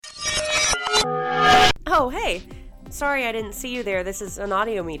Oh, hey! Sorry I didn't see you there. This is an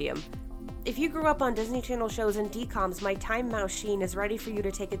audio medium. If you grew up on Disney Channel shows and DComs, my time machine is ready for you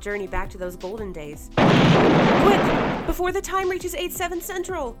to take a journey back to those golden days. Quick! Before the time reaches 8/7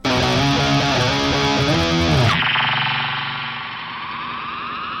 Central!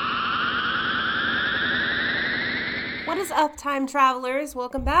 What is up, time travelers?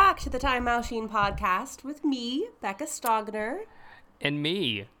 Welcome back to the Time Machine podcast with me, Becca Stogner. And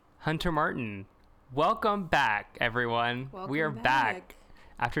me, Hunter Martin. Welcome back, everyone. We are back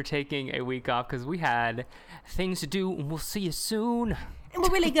after taking a week off because we had things to do, and we'll see you soon. And we're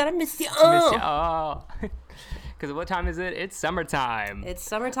really gonna miss you all. Because what time is it? It's summertime. It's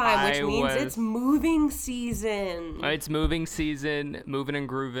summertime, which means it's moving season. It's moving season, moving and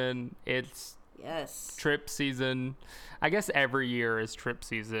grooving. It's trip season. I guess every year is trip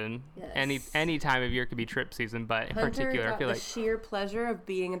season. Yes. Any time of year could be trip season, but in particular, I feel like the sheer pleasure of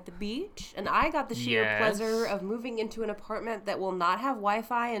being at the beach, and I got the sheer pleasure of moving into an apartment that will not have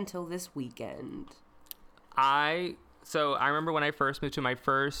Wi-Fi until this weekend. So I remember when I first moved to my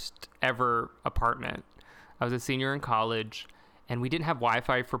first ever apartment. I was a senior in college, and we didn't have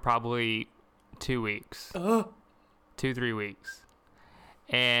Wi-Fi for probably 2 weeks. 2-3 weeks.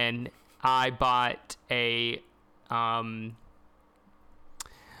 And I bought a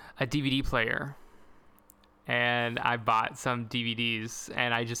DVD player, and I bought some DVDs,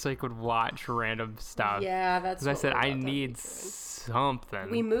 and I just would watch random stuff. Yeah, that's what I said I need something.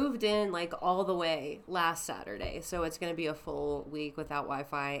 We moved in all the way last Saturday, so it's going to be a full week without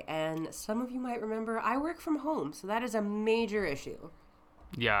Wi-Fi. And some of you might remember I work from home, so that is a major issue.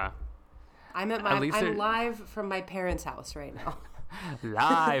 Yeah, I'm live from my parents' house right now.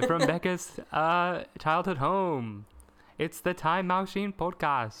 Live from Becca's childhood home. It's the Time Machine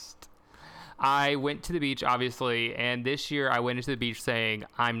podcast. I went to the beach, obviously, and this year I went into the beach saying,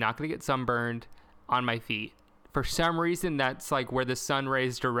 I'm not going to get sunburned on my feet. For some reason, that's where the sun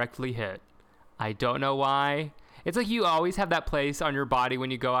rays directly hit. I don't know why. It's you always have that place on your body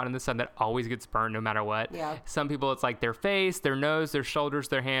when you go out in the sun that always gets burned no matter what. Yeah. Some people, it's their face, their nose, their shoulders,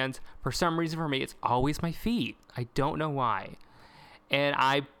 their hands. For some reason, for me, it's always my feet. I don't know why. And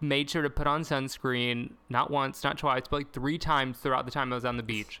I made sure to put on sunscreen, not once, not twice, but 3 times throughout the time I was on the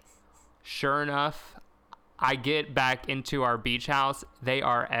beach. Sure enough, I get back into our beach house. They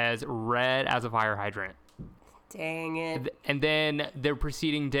are as red as a fire hydrant. Dang it. And then the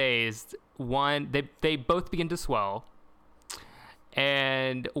preceding days, they both begin to swell.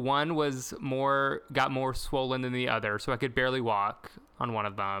 And one got more swollen than the other, so I could barely walk on one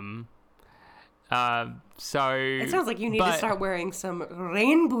of them. So it sounds like you need to start wearing some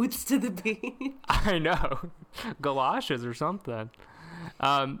rain boots to the beach. I know, galoshes or something.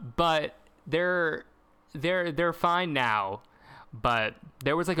 But they're fine now. But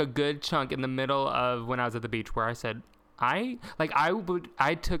there was a good chunk in the middle of when I was at the beach where I said I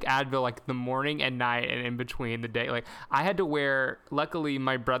took Advil the morning and night and in between the day. I had to wear. Luckily,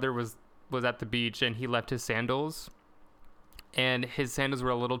 my brother was at the beach and he left his sandals. And his sandals were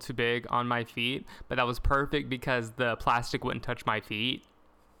a little too big on my feet, but that was perfect because the plastic wouldn't touch my feet,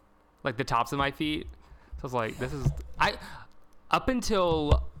 the tops of my feet. So I was up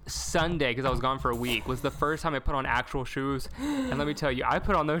until Sunday, because I was gone for a week, was the first time I put on actual shoes. And let me tell you, I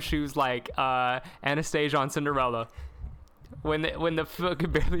put on those shoes like Anastasia on Cinderella. When the foot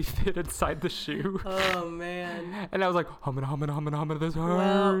could barely fit inside the shoe. Oh, man. And I was hummin', this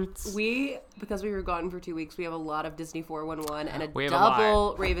hurts. Well, because we were gone for 2 weeks, we have a lot of Disney 411 and a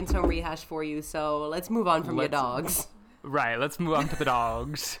double Raven's Home rehash for you, so let's move on from your dogs. Right, let's move on to the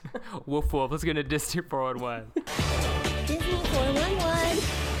dogs. Woof woof, let's get into Disney 411. Disney 411.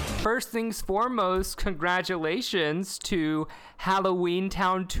 First things foremost, congratulations to Halloween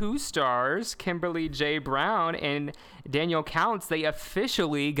Town 2 stars, Kimberly J. Brown and Daniel Counts. They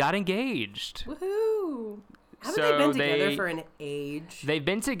officially got engaged. Woohoo! Haven't they been together for an age? They've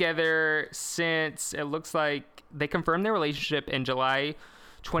been together since, it looks like, they confirmed their relationship in July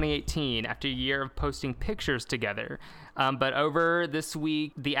 2018 after a year of posting pictures together. But over this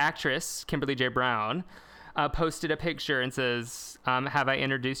week, the actress, Kimberly J. Brown, posted a picture and says, have I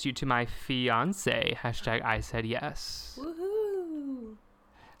introduced you to my fiance? # I said yes. Woohoo!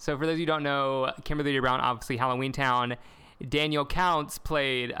 So for those of you who don't know, Kimberly J. Brown, obviously Halloween Town. Daniel Counts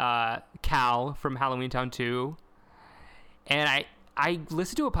played Cal from Halloween Town 2. And I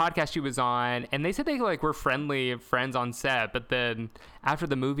listened to a podcast she was on, and they said they were friends on set, but then after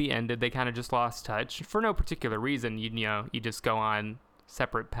the movie ended, they kind of just lost touch for no particular reason. You just go on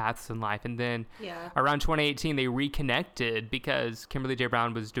separate paths in life. And then around 2018, they reconnected because Kimberly J.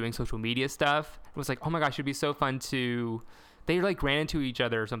 Brown was doing social media stuff. It was oh my gosh, it'd be so fun to they like ran into each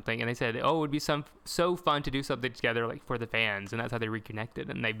other or something, and they said, "Oh, it would be so fun to do something together, like for the fans," and that's how they reconnected,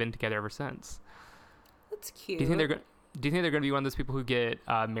 and they've been together ever since. That's cute. Do you think they're gonna be one of those people who get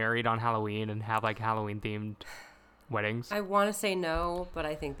married on Halloween and have like Halloween themed weddings? I want to say no, but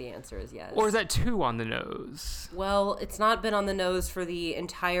I think the answer is yes. Or is that too on the nose? Well, it's not been on the nose for the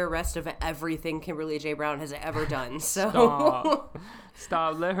entire rest of everything Kimberly J. Brown has ever done. So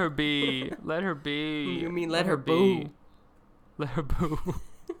Stop. Let her be. Let her be. You mean let her boo? Let her boo.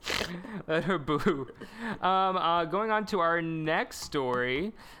 Let her boo. Going on to our next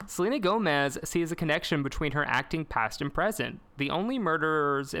story, Selena Gomez sees a connection between her acting past and present. The Only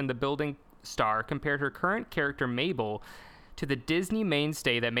Murderers in the Building star compared her current character Mabel to the Disney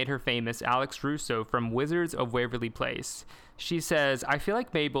mainstay that made her famous, Alex Russo from Wizards of Waverly Place. She says, "I feel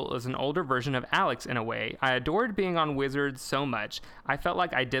like Mabel is an older version of Alex in a way. I adored being on Wizards so much. I felt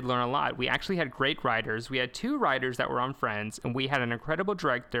like I did learn a lot. We actually had great writers. We had 2 writers that were on Friends, and we had an incredible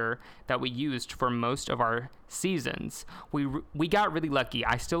director that we used for most of our seasons. We got really lucky.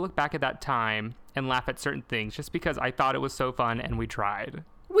 I still look back at that time and laugh at certain things just because I thought it was so fun and we tried."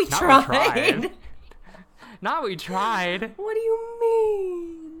 We tried. Not we tried. What do you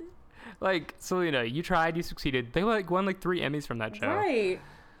mean? Like, Selena, you tried, you succeeded. They won like 3 Emmys from that show. Right.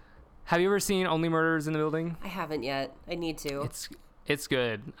 Have you ever seen Only Murders in the Building? I haven't yet. I need to. It's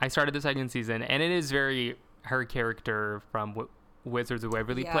good. I started the 2nd season, and it is very her character from Wizards of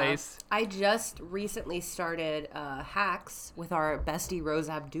Waverly Place. I just recently started Hacks with our bestie Rose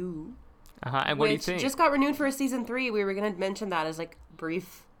Abdou. And what do you think? Just got renewed for a season 3. We were going to mention that as like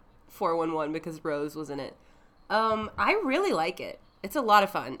brief 411 because Rose was in it. I really like it. It's a lot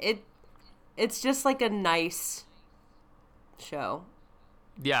of fun. It's just like a nice show.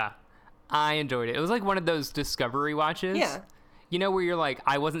 Yeah, I enjoyed it. It was like one of those discovery watches. Yeah. You know, where you're like,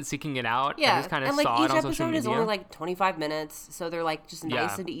 I wasn't seeking it out. Yeah, I just kind of and like saw each it on social episode media. is only like 25 minutes, so they're like just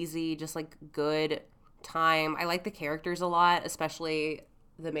nice and easy, just like good time. I like the characters a lot, especially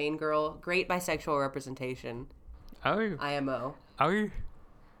the main girl. Great bisexual representation. Oh. IMO. Oh.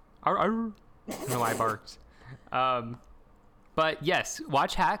 No, I barked. But yes,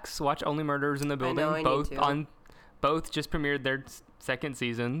 watch Hacks, watch Only Murders in the Building. I need to. Both just premiered their 2nd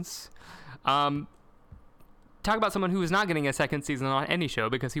seasons. Talk about someone who is not getting a 2nd season on any show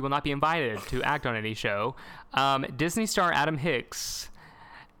because he will not be invited to act on any show. Disney star Adam Hicks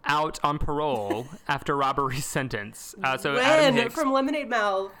out on parole after robbery sentence. Adam Hicks from Lemonade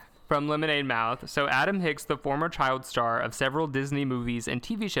Mouth. From Lemonade Mouth. So Adam Hicks, the former child star of several Disney movies and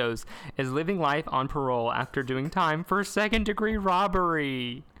TV shows, is living life on parole after doing time for 2nd-degree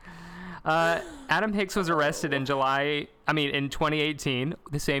robbery. Adam Hicks was arrested in 2018,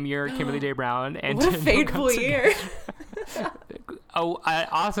 the same year Kimberly J. Brown and what a fateful year. An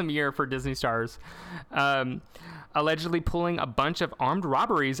awesome year for Disney stars. Allegedly pulling a bunch of armed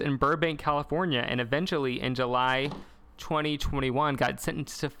robberies in Burbank, California, and eventually in July 2021 got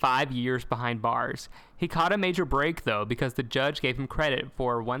sentenced to 5 years behind bars. He caught a major break though because the judge gave him credit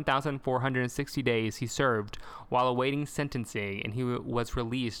for 1,460 days he served while awaiting sentencing, and he was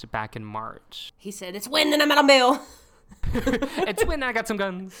released back in March. He said, "It's when and I'm out on bail." It's when I got some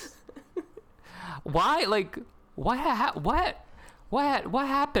guns. Why? Like, what happened?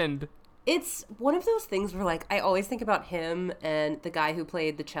 It's one of those things where, like, I always think about him and the guy who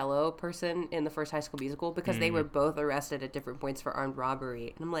played the cello person in the first High School Musical because they were both arrested at different points for armed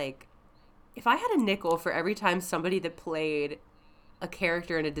robbery. And I'm like, if I had a nickel for every time somebody that played a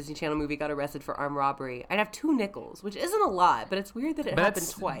character in a Disney Channel movie got arrested for armed robbery, I'd have 2 nickels, which isn't a lot, but it's weird that it happened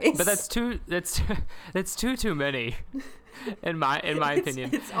twice. But that's too many, in my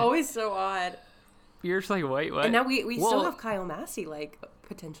opinion. It's always so odd. You're just like, wait, what? And now we still have Kyle Massey, like,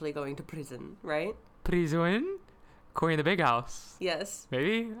 potentially going to prison, right? Prison? Corey in the Big House. Yes.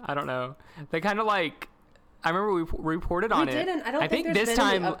 Maybe? I don't know. They kind of like, I remember we reported on it. We didn't. I think there's been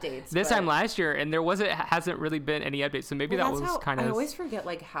any updates. This time last year, and there hasn't really been any updates. So maybe that was kind of. I always forget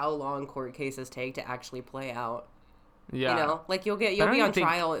like how long court cases take to actually play out. Yeah. You know, like you'll be on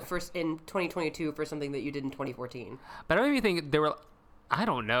trial in 2022 for something that you did in 2014. But I don't even think there were. I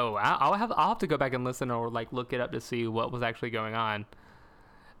don't know. I'll have to go back and listen or like look it up to see what was actually going on.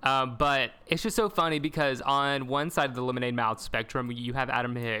 But it's just so funny because on one side of the Lemonade Mouth spectrum, you have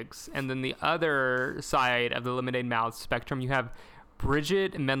Adam Hicks. And then the other side of the Lemonade Mouth spectrum, you have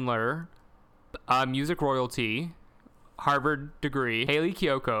Bridget Mendler, music royalty, Harvard degree, Haley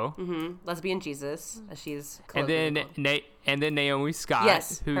Kiyoko. Lesbian Jesus, as she's and then Naomi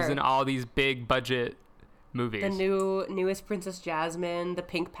Scott, who's in all these big budget movies. The newest Princess Jasmine, the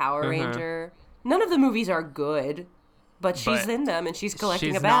Pink Power Ranger. None of the movies are good. But she's in them, and she's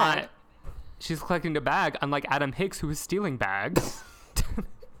collecting a bag. she's collecting a bag, unlike Adam Hicks, who was stealing bags.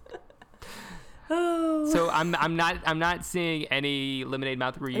 So I'm not seeing any Lemonade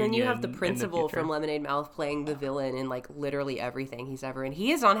Mouth reunion. And then you have the principal from Lemonade Mouth playing the villain in like literally everything he's ever in.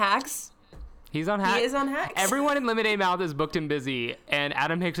 He is on Hacks. He's on Hacks. He is on Hacks. Everyone in Lemonade Mouth is booked and busy, and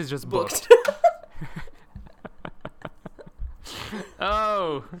Adam Hicks is just booked.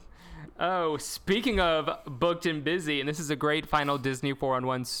 Oh, speaking of booked and busy, and this is a great final Disney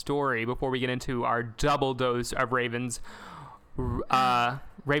 4-on-1 story before we get into our double dose of Raven's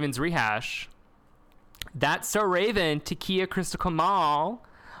rehash. That's So Raven, Takia Crystal Kamal,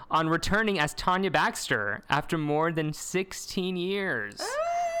 on returning as Tanya Baxter after more than 16 years.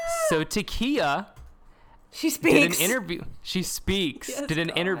 So Takia... She speaks. Did an interview. She speaks. Yes, did an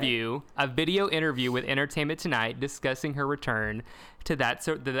God. interview, a video interview with Entertainment Tonight, discussing her return to That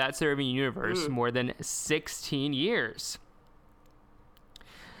So Raven universe more than 16 years.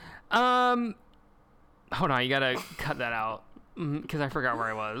 Hold on, you gotta cut that out because I forgot where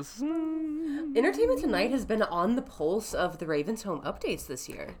I was. Entertainment Tonight has been on the pulse of the Ravens Home updates this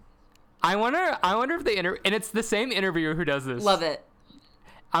year. I wonder if they and it's the same interviewer who does this. Love it.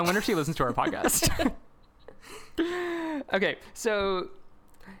 I wonder if she listens to our podcast. Okay, so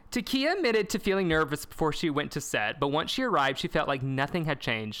Takia admitted to feeling nervous before she went to set, but once she arrived, she felt like nothing had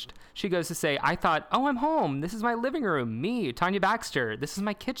changed. She goes to say, I thought, oh, I'm home. This is my living room. Me, Tanya Baxter. This is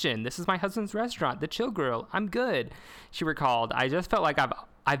my kitchen. This is my husband's restaurant, the Chill Grill. I'm good. She recalled, I just felt like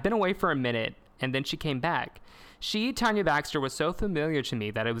I've been away for a minute, and then she came back. She, Tanya Baxter, was so familiar to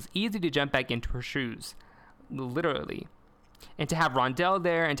me that it was easy to jump back into her shoes. Literally. And to have Rondell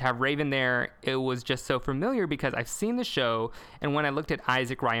there and to have Raven there, it was just so familiar because I've seen the show. And when I looked at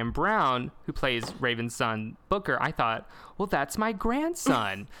Isaac Ryan Brown, who plays Raven's son, Booker, I thought, well, that's my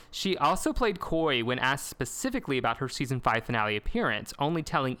grandson. She also played coy when asked specifically about her season 5 finale appearance, only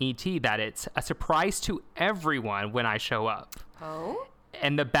telling E.T. that it's a surprise to everyone when I show up. Oh?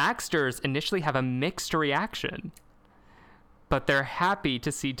 And the Baxters initially have a mixed reaction, but they're happy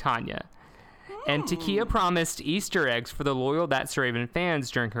to see Tanya. And Takia promised Easter eggs for the loyal That's So Raven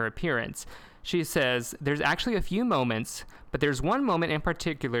fans during her appearance. She says, there's actually a few moments, but there's one moment in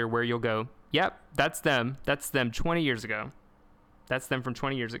particular where you'll go, yep, that's them. That's them 20 years ago. That's them from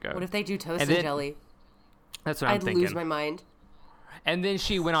 20 years ago. What if they do toast And and then- jelly? That's what I'm I'd thinking. lose my mind. And then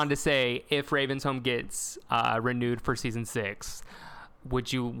she went on to say, if Raven's Home gets renewed for season 6,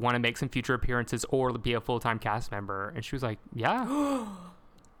 would you want to make some future appearances or be a full-time cast member? And she was like, yeah.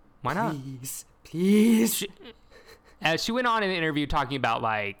 Why not? Please. She went on in an interview talking about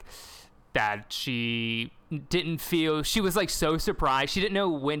like that she didn't feel, she was like so surprised. She didn't know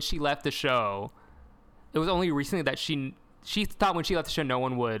when she left the show. It was only recently that she thought when she left the show no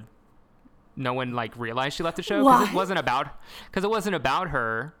one like realized she left the show because it wasn't about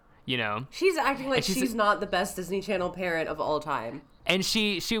her, you know. She's acting like she's she's not the best Disney Channel parent of all time. And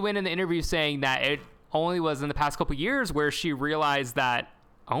she went in the interview saying that it only was in the past couple years where she realized that,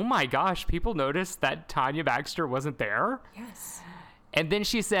 oh my gosh, people noticed that Tanya Baxter wasn't there. Yes. And then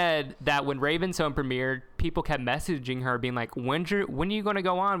she said that when Raven's Home premiered, people kept messaging her being like, when are you going to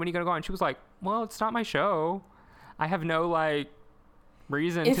go on? When are you going to go on? She was like, well, it's not my show. I have no like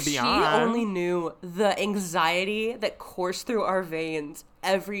reason to be on. If she only knew the anxiety that coursed through our veins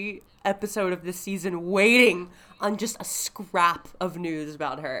every episode of this season waiting on just a scrap of news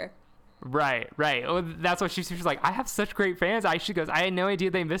about her. Right. Well, that's what she was like, I have such great fans. She goes, I had no idea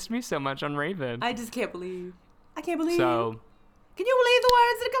they missed me so much on Raven. I just can't believe. I can't believe. So, can you believe the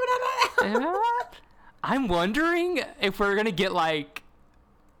words that are coming out of my mouth? I'm wondering if we're going to get like,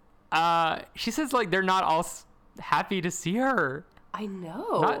 she says like they're not all happy to see her. I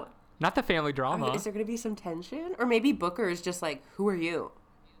know. Not the family drama. Is there going to be some tension? Or maybe Booker is just like, who are you?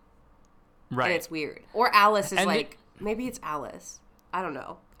 Right. And it's weird. Or Alice is like, maybe it's Alice. I don't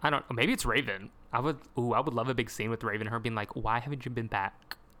know. Maybe it's Raven. I would love a big scene with Raven and her being like, why haven't you been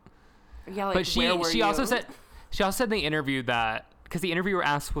back? Yeah, like, but she you? also said in the interview that, because the interviewer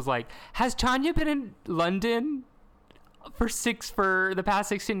asked was like, has Tanya been in London for the past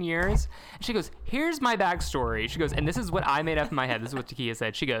 16 years? And she goes, here's my backstory. She goes, and this is what I made up in my head. This is what Takia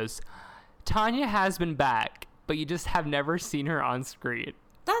said. She goes, Tanya has been back, but you just have never seen her on screen.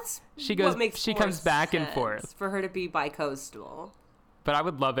 She comes back and forth for her to be bi-coastal. But I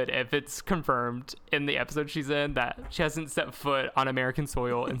would love it if it's confirmed in the episode she's in that she hasn't set foot on American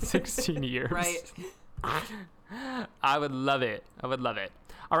soil in 16 years. Right. I would love it.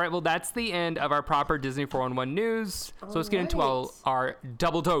 All right, well, that's the end of our proper Disney 4-on-1 news. So let's get into our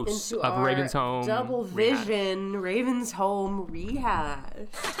double dose of Raven's Home. Double vision, Raven's Home rehash.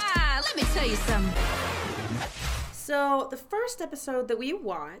 Let me tell you something. So the first episode that we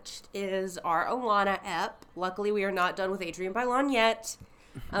watched is our Alana ep. Luckily, we are not done with Adrienne Bailon yet.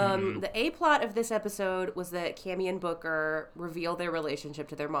 The A-plot of this episode was that Cammie and Booker reveal their relationship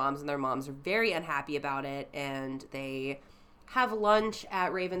to their moms, and their moms are very unhappy about it, and they have lunch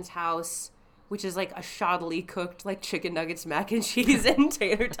at Raven's house, which is like a shoddily cooked like chicken nuggets, mac and cheese, and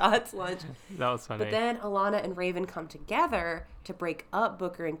tater tots lunch. That was funny. But then Alana and Raven come together to break up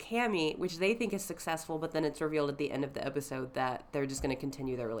Booker and Cammie, which they think is successful, but then it's revealed at the end of the episode that they're just going to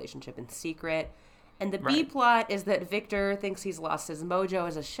continue their relationship in secret. And the B-plot is that Victor thinks he's lost his mojo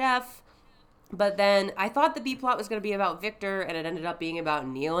as a chef. But then I thought the B-plot was going to be about Victor, and it ended up being about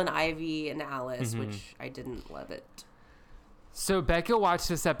Neil and Ivy and Alice, which I didn't love it. So Becca watched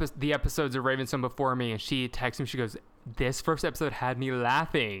the episodes of Raven's Home before me, and she texted me. She goes, "This first episode had me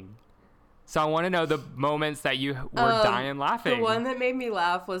laughing." So I want to know the moments that you were dying laughing. The one that made me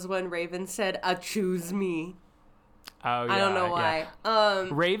laugh was when Raven said, "Choose me." Oh, yeah, I don't know why.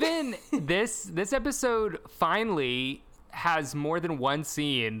 Raven, this episode finally has more than one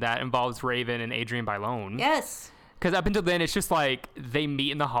scene that involves Raven and Adrienne Bailon. Yes. Because up until then, it's just like they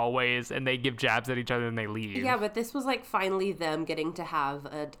meet in the hallways and they give jabs at each other and they leave. Yeah, but this was like finally them getting to have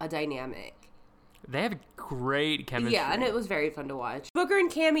a dynamic. They have great chemistry. Yeah, and it was very fun to watch. Booker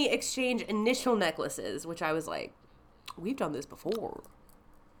and Cammie exchange initial necklaces, which I was like, we've done this before.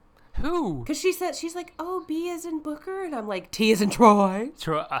 Who? Because she's like, oh, B is in Booker, and I'm like, T is in Troy.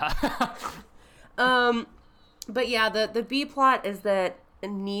 But yeah, the B plot is that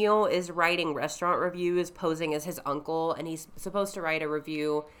Neil is writing restaurant reviews, posing as his uncle, and he's supposed to write a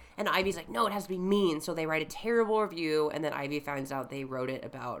review. And Ivy's like, no, it has to be mean. So they write a terrible review, and then Ivy finds out they wrote it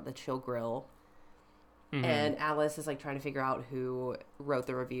about the Chill Grill. And Alice is like trying to figure out who wrote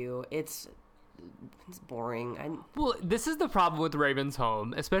the review. It's boring. Well, this is the problem with Raven's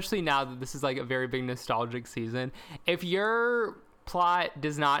Home, especially now that this is like a very big nostalgic season. If your plot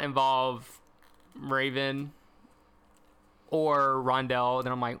does not involve Raven or Rondell,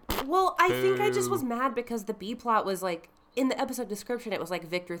 then I'm like, well, I think I just was mad because the B plot was like, in the episode description, it was like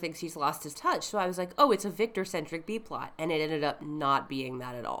Victor thinks he's lost his touch. So I was like, oh, it's a Victor-centric B plot. And it ended up not being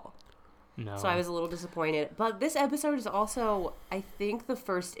that at all. No. So I was a little disappointed. But this episode is also, I think, the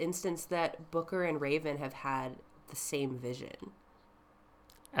first instance that Booker and Raven have had the same vision.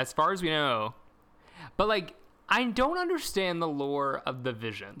 As far as we know. But, like, I don't understand the lore of the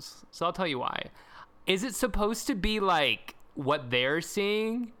visions. So I'll tell you why. Is it supposed to be, like, what they're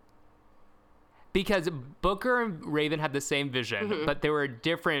seeing? Because Booker and Raven had the same vision, but they were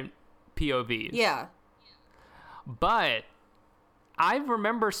different POVs. Yeah. But I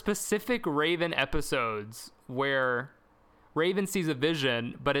remember specific Raven episodes where Raven sees a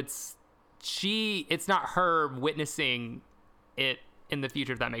vision, but it's not her witnessing it in the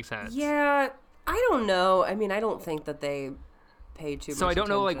future, if that makes sense. Yeah, I don't know. I mean, I don't think that they paid too much attention. So I don't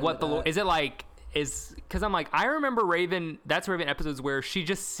know, like, what is it like, because I'm like, I remember that's Raven episodes where she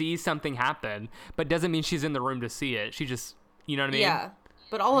just sees something happen, but doesn't mean she's in the room to see it. She just, you know what I mean? Yeah,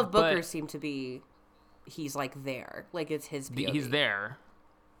 but all of Booker seem to be, he's like there, like it's his POV. He's there.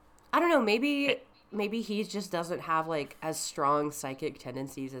 I don't know, maybe he just doesn't have like as strong psychic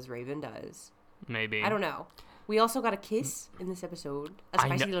tendencies as Raven does. Maybe. I don't know. We also got a kiss in this episode, a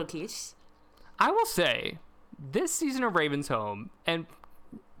spicy little kiss. I will say, this season of Raven's Home, and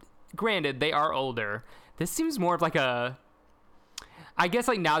granted, they are older. This seems more of like I guess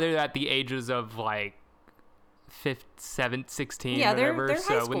like now they're at the ages of like 5th, 7th, 16, yeah, whatever. They're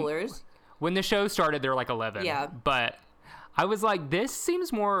high schoolers. When the show started, they were like 11. Yeah. But I was like, this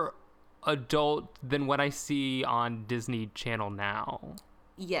seems more adult than what I see on Disney Channel now.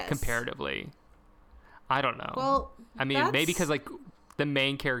 Yes. Comparatively. I don't know. Well, I mean, maybe because like the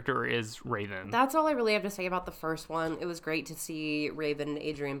main character is Raven. That's all I really have to say about the first one. It was great to see Raven and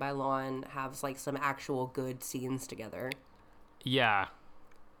Adrienne Bailon have like some actual good scenes together. Yeah.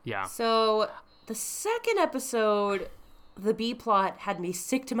 Yeah. So the second episode, the B plot had me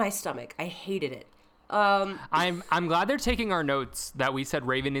sick to my stomach. I hated it. I'm glad they're taking our notes that we said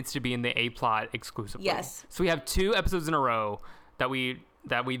Raven needs to be in the A plot exclusively. Yes. So we have 2 episodes in a row that we've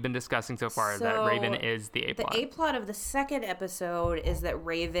been discussing so far, that Raven is the A plot. The A plot of the second episode is that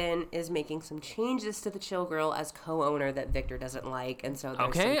Raven is making some changes to the Chill Grill as co-owner that Victor doesn't like, and so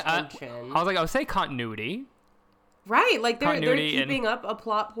there's some tension. I would say continuity. Right, like they're keeping up a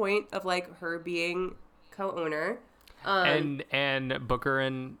plot point of like her being co-owner. And Booker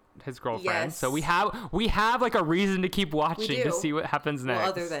and his girlfriend. Yes. So we have like a reason to keep watching to see what happens next. Well,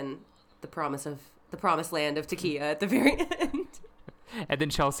 other than the promised land of Takia at the very end. And then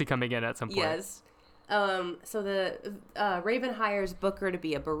Chelsea coming in at some point. Yes. So the Raven hires Booker to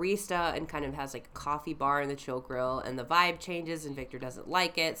be a barista and kind of has like a coffee bar in the Chill Grill, and the vibe changes and Victor doesn't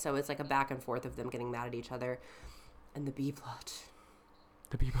like it, so it's like a back and forth of them getting mad at each other. And the B plot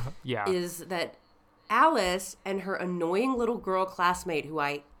is that Alice and her annoying little girl classmate, who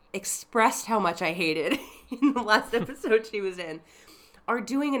I expressed how much I hated in the last episode she was in, are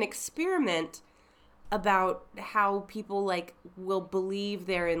doing an experiment about how people like will believe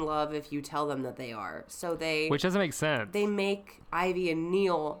they're in love if you tell them that they are. So which doesn't make sense. They make Ivy and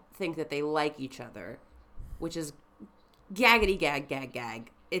Neil think that they like each other, which is gaggity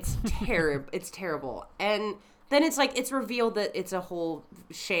gag. It's terrible. It's terrible. And then it's like it's revealed that it's a whole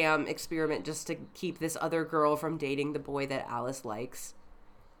sham experiment just to keep this other girl from dating the boy that Alice likes.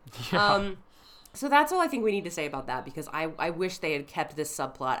 Yeah. So that's all I think we need to say about that, because I wish they had kept this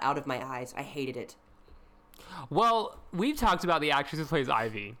subplot out of my eyes. I hated it. Well, we've talked about the actress who plays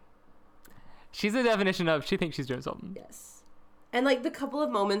Ivy. She's the definition of she thinks she's doing something. Yes. And like the couple of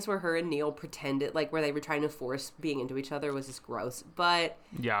moments where her and Neil pretended, like where they were trying to force being into each other, was just gross. But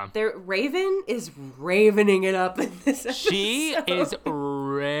yeah, Raven is ravening it up in this episode. She is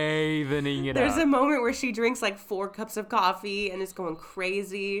ravening it up. There's a moment where she drinks like 4 cups of coffee and is going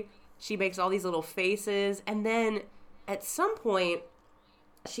crazy. She makes all these little faces. And then at some point,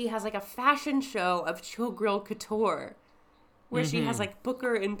 she has like a fashion show of Chill Grill couture, where she has like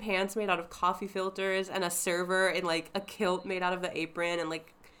Booker in pants made out of coffee filters and a server in like a kilt made out of the apron, and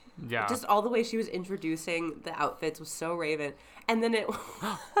like just all the way she was introducing the outfits was so Raven. And then it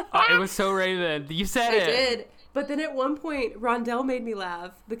was so Raven. You said it. I did. But then at one point, Rondell made me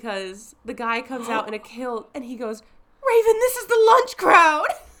laugh because the guy comes out in a kilt and he goes, "Raven, this is the lunch crowd."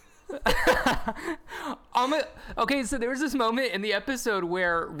 Okay, so there was this moment in the episode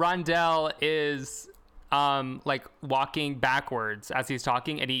where Rondell is like walking backwards as he's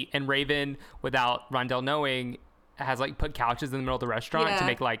talking, and Raven, without Rondell knowing, has like put couches in the middle of the restaurant to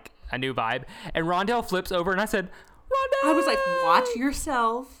make like a new vibe. And Rondell flips over, and I said, "Rondell!" I was like, "Watch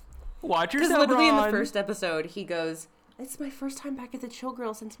yourself." Watch yourself, because literally Ron. In the first episode, he goes, "It's my first time back at the Chill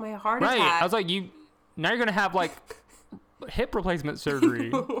Grill since my heart attack." Right. I was like, now you're gonna have like hip replacement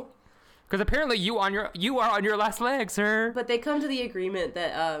surgery. Because apparently you are on your last leg, sir. But they come to the agreement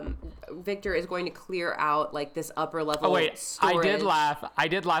that Victor is going to clear out like this upper level. Oh wait, storage. I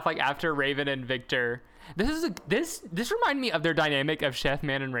did laugh like after Raven and Victor. This reminded me of their dynamic of Chef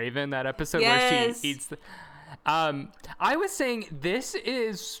Man and Raven, that episode where she eats the. I was saying this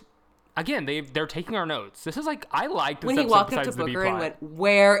is. Again, they're taking our notes. This is like I liked this when he episode walked up to besides the Booker B-plot. and went,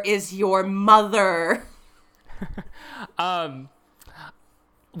 "Where is your mother?"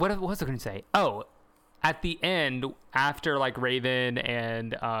 What was I going to say? Oh, at the end, after like Raven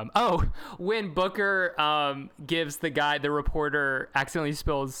and when Booker gives the reporter accidentally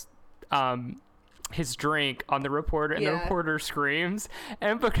spills his drink on the reporter, and the reporter screams,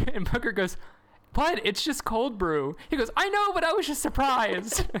 and Booker goes, "What? It's just cold brew." He goes, "I know, but I was just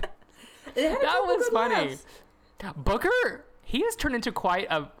surprised." That was funny. Booker, he has turned into quite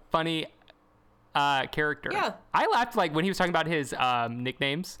a funny character. Yeah. I laughed like when he was talking about his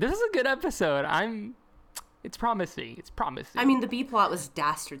nicknames. This is a good episode. It's promising. I mean, the B plot was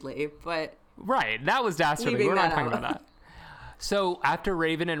dastardly, but right, that was dastardly. We're not talking about that. So after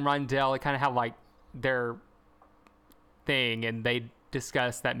Raven and Rondell kind of have like their thing, and they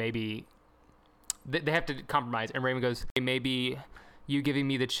discuss that maybe they have to compromise, and Raven goes, "Hey, maybe you giving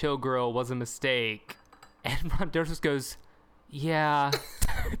me the Chill Grill was a mistake," and Rondell just goes, "Yeah."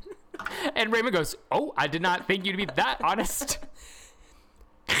 And Raymond goes, "Oh, I did not think you to be that honest."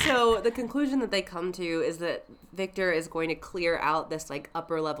 So the conclusion that they come to is that Victor is going to clear out this like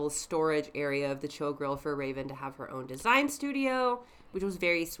upper level storage area of the Chill Grill for Raven to have her own design studio, which was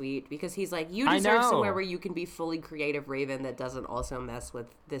very sweet because he's like, "You deserve somewhere where you can be fully creative, Raven, that doesn't also mess with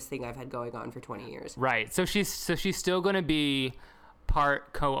this thing I've had going on for 20 years." Right. So she's still going to be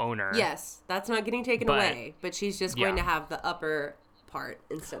part co-owner. Yes, that's not getting taken away, but she's just going to have the upper part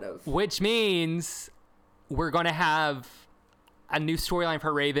instead of, which means we're going to have a new storyline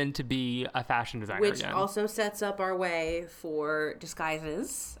for Raven to be a fashion designer, which again. Also sets up our way for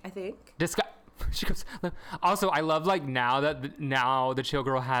disguises, I think. She goes. Also, I love like now the Chill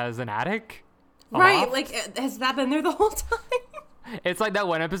Grill has an attic. Right, like has that been there the whole time? It's like that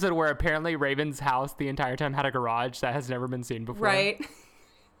one episode where apparently Raven's house the entire time had a garage that has never been seen before. Right.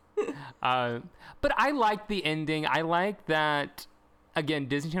 But I like the ending. I like that. Again,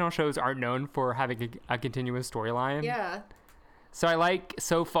 Disney Channel shows aren't known for having a continuous storyline. Yeah. So I like,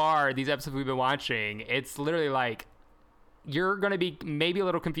 so far, these episodes we've been watching, it's literally like, you're going to be maybe a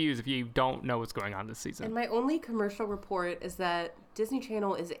little confused if you don't know what's going on this season. And my only commercial report is that Disney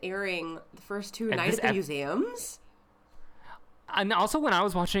Channel is airing the first two And Night this at the Museums. And also when I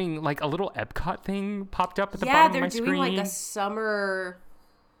was watching, like, a little Epcot thing popped up at the Yeah, bottom of my they're screen. doing like a summer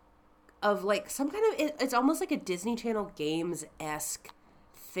of like some kind of it's almost like a Disney Channel games-esque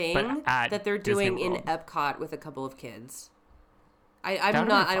thing But at that they're Disney doing in World. Epcot with a couple of kids. That I would don't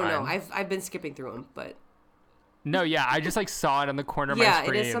be know. fun. I've been skipping through them, but No, yeah, I just, like, saw it on the corner of Yeah, my it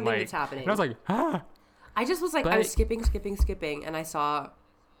screen. is something like, that's happening. And I was like, ah. I just was like, I But- was skipping, and I saw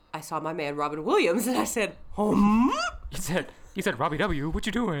my man Robin Williams, and I said, He said, Robbie W., what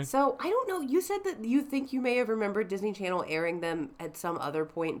you doing? So I don't know. You said that you think you may have remembered Disney Channel airing them at some other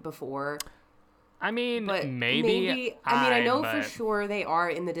point before, I mean, but maybe. I know for but sure they are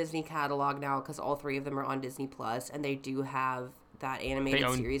in the Disney catalog now because all three of them are on Disney Plus, and they do have that animated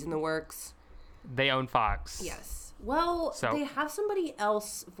series in the works. They own Fox. Yes. Well, So- they have somebody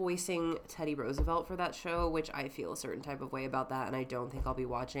else voicing Teddy Roosevelt for that show, which I feel a certain type of way about that, and I don't think I'll be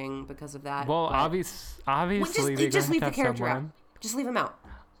watching because of that. Well, but- obviously, they're just gonna leave the have character out. someone. Just leave him out.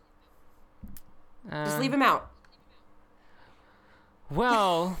 Just Uh, leave him out.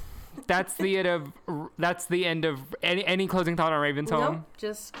 Well, that's the end of any closing thought on Raven's Home. Nope.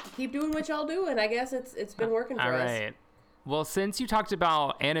 Just keep doing what y'all doing. I guess it's been working for All us. right. Well, since you talked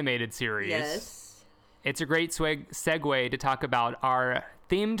about animated series, Yes. it's a great segue to talk about our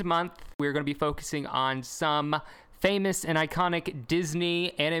themed month. We're going to be focusing on some famous and iconic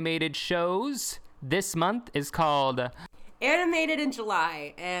Disney animated shows. This month is called Animated in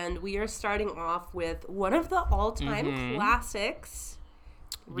July, and we are starting off with one of the all-time classics,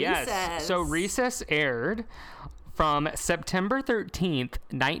 Recess. Yes. So Recess aired from September 13th,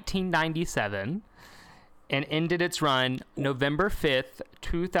 1997 and ended its run November 5th,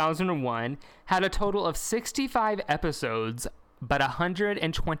 2001. Had a total of 65 episodes, but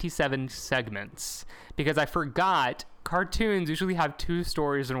 127 segments. Because I forgot, cartoons usually have 2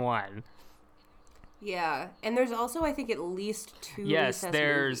 stories in one. Yeah, and there's also, I think, at least 2 Yes, Recess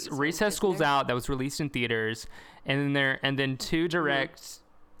there's movies, Recess isn't School's there? Out that was released in theaters, and then 2 direct,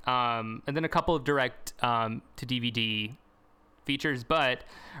 and then a couple of direct to DVD features. But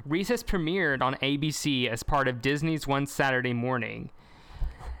Recess premiered on ABC as part of Disney's One Saturday Morning.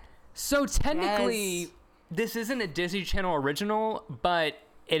 So technically, Yes. this isn't a Disney Channel original, but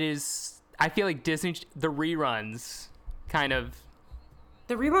it is. I feel like the reruns kind of.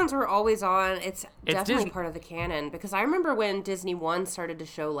 The reruns were always on. It's definitely Disney- part of the canon, because I remember when Disney One started to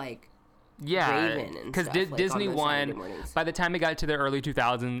show, like, Yeah, Raven and because stuff, like, on Disney those Saturday One, mornings. by the time it got to the early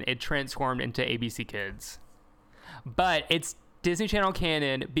 2000s, it transformed into ABC Kids. But it's Disney Channel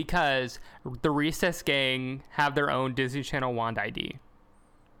canon because the Recess Gang have their own Disney Channel Wand ID.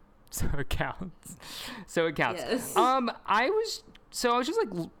 So it counts. Yes. I was just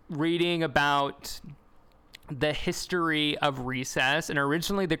like reading about the history of Recess, and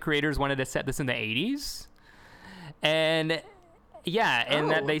originally the creators wanted to set this in the 80s. And yeah, and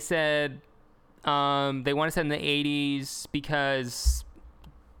that Oh. they said they want to set in the 80s because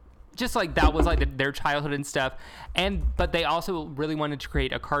just like that was like their childhood and stuff, but they also really wanted to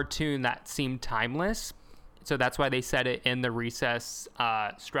create a cartoon that seemed timeless, so that's why they set it in the Recess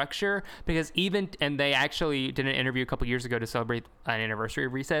structure. Because and they actually did an interview a couple years ago to celebrate an anniversary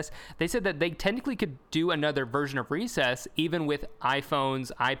of Recess. They said that they technically could do another version of Recess even with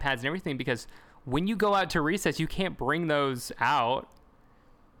iPhones, iPads, and everything, because when you go out to Recess, you can't bring those out.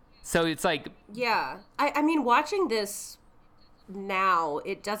 So it's like, Yeah. I mean, watching this now,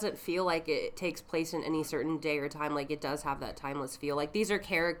 it doesn't feel like it takes place in any certain day or time. Like, it does have that timeless feel. Like, these are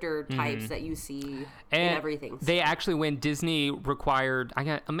character types that you see in everything. They actually, when Disney required,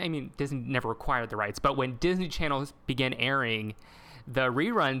 Disney never required the rights, but when Disney Channel began airing the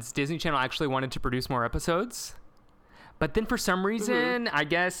reruns, Disney Channel actually wanted to produce more episodes. But then for some reason, I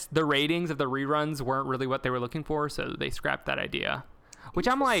guess the ratings of the reruns weren't really what they were looking for, so they scrapped that idea. Which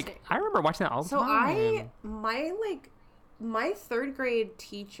I'm like, Interesting. I remember watching that all the So time. my third grade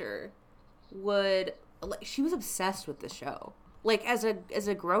teacher she was obsessed with the show. Like, as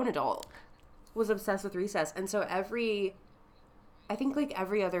a grown adult, was obsessed with Recess. And so every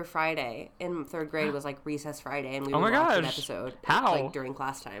other Friday in third grade was like Recess Friday, and we would my watch an gosh. episode How? like during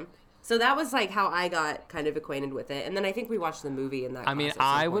class time. So that was like how I got kind of acquainted with it. And then I think we watched the movie in that I mean, class at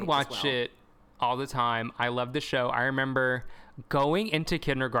some I would point as watch well. it all the time. I loved the show. I remember going into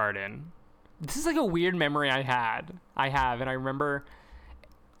kindergarten. This is like a weird memory I have, and I remember,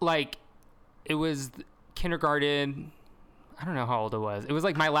 like, it was kindergarten. I don't know how old it was. It was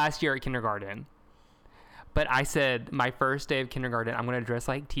like my last year at kindergarten. But I said, my first day of kindergarten, I'm going to dress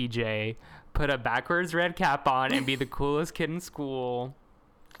like TJ, put a backwards red cap on, and be the coolest kid in school.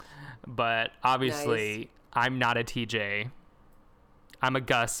 But obviously, Nice. I'm not a TJ. I'm a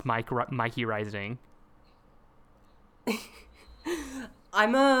Gus Mikey Rising.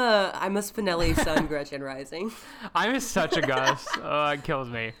 I'm a Spinelli son Gretchen Rising. I'm such a Gus. Oh, it kills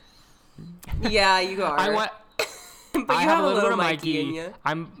me. Yeah, you are. But I you have have a little bit of Mikey in Mikey. you.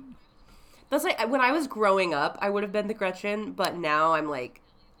 I'm That's like when I was growing up, I would have been the Gretchen, but now I'm like,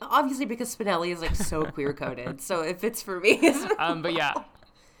 obviously because Spinelli is like so queer coded. So if it's for me, it's but yeah.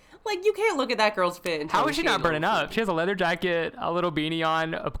 like you can't look at that girl's fit. And tell How me is she not ain't burning no up? She has a leather jacket, a little beanie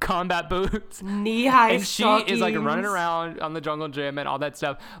on, combat boots. knee-high And she is like stockings. running around on the jungle gym and all that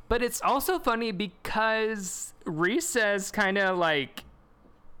stuff. But it's also funny because recess kind of like,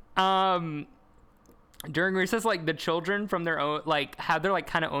 during recess, like the children from their own, like have their like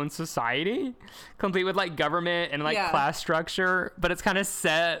kind of own society, complete with like government and like class structure. But it's kind of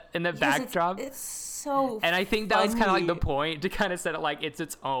set in the backdrop. It's so. And I think that was kind of like the funny. point to kind of set it like it's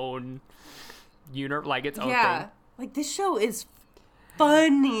its own like its own Yeah, thing. like this show is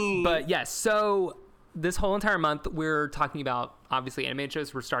funny. But yes, so this whole entire month we're talking about obviously animated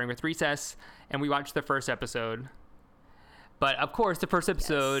shows. We're starting with Recess, and we watched the first episode. But of course, the first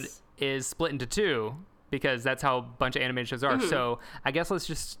episode is split into two because that's how a bunch of animated shows are. So I guess let's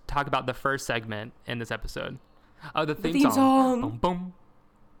just talk about the first segment in this episode. Oh, the theme song. Boom, boom.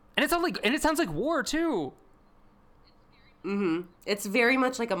 And it sounds like war too. It's very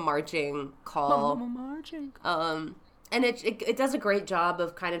much like a marching call. Marching. And it does a great job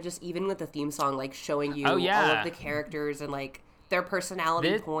of kind of just even with the theme song, like showing you Oh, all yeah. of the characters and like their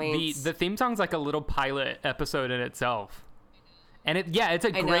personality points. The theme song's like a little pilot episode in itself. And it's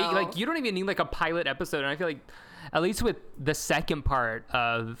a great, know. like, you don't even need like a pilot episode. And I feel like at least with the second part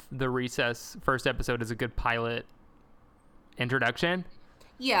of the Recess first episode is a good pilot introduction.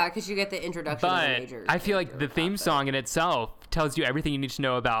 Yeah, because you get the introduction of the But major. I feel like the theme outfit. song in itself tells you everything you need to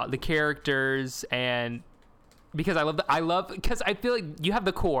know about the characters. And because because I feel like you have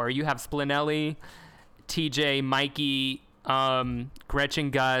the core, you have Spinelli, TJ, Mikey, Gretchen,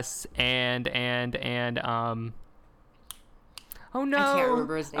 Gus, and oh no! I can't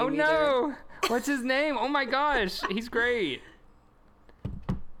remember his name Oh no! What's his name? Oh my gosh, he's great.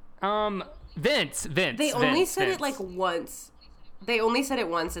 Vince. They only said Vince. it like once. They only said it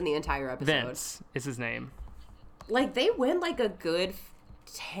once in the entire episode. Vince is his name. Like they went like a good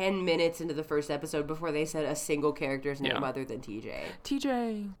 10 minutes into the first episode before they said a single character's name Yeah. other than TJ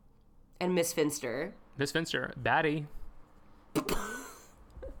TJ. and Miss Finster. Miss Finster. Batty.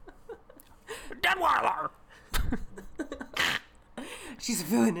 Deadweiler. She's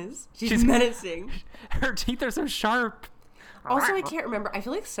villainous. She's menacing. Her teeth are so sharp. Also, I can't remember. I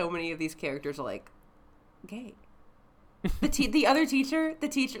feel like so many of these characters are like gay. The other teacher,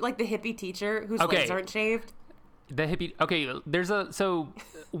 like the hippie teacher whose Okay. legs aren't shaved. The hippie. Okay,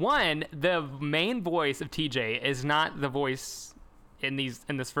 the main voice of TJ is not the voice in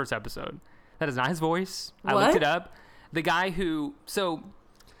this first episode. That is not his voice. I looked What? it up. The guy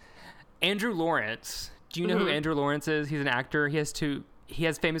Andrew Lawrence. Do you know who Andrew Lawrence is? He's an actor. He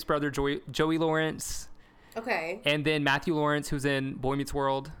has famous brother Joey Lawrence, Okay. and then Matthew Lawrence, who's in Boy Meets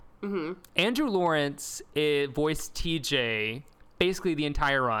World. Andrew Lawrence voiced TJ basically the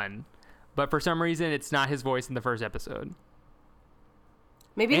entire run, but for some reason it's not his voice in the first episode.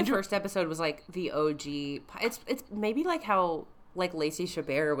 Maybe Andrew- the first episode was like the OG. It's maybe like how like Lacey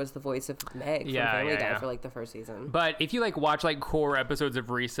Chabert was the voice of Meg from Yeah, Family yeah, Guy yeah. for like the first season. But if you like watch like core episodes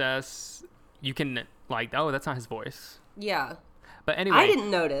of Recess, you can like, oh, that's not his voice. Yeah. But anyway, I didn't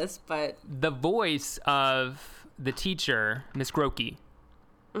notice, but the voice of the teacher, Miss Grokey,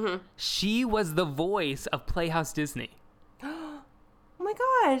 she was the voice of Playhouse Disney. oh my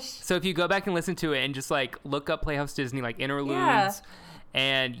gosh. So if you go back and listen to it and just like look up Playhouse Disney, like interludes, Yeah.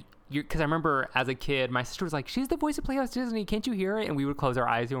 and because I remember as a kid, my sister was like, she's the voice of Playhouse Disney. Can't you hear it? And we would close our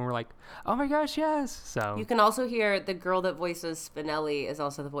eyes and we're like, oh my gosh, yes. So You can also hear the girl that voices Spinelli is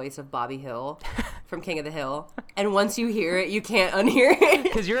also the voice of Bobby Hill from King of the Hill. And once you hear it, you can't unhear it.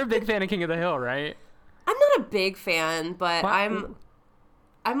 because you're a big fan of King of the Hill, right? I'm not a big fan, but What?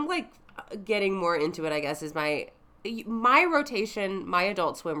 I'm like getting more into it, I guess, is my rotation, my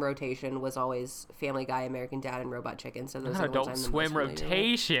Adult Swim rotation was always Family Guy, American Dad, and Robot Chicken. So those are the ones Adult I'm the Swim most familiar with.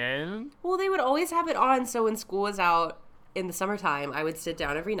 rotation. Well, they would always have it on, so when school was out in the summertime, I would sit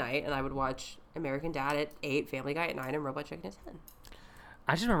down every night and I would watch American Dad at 8, Family Guy at 9, and Robot Chicken at 10.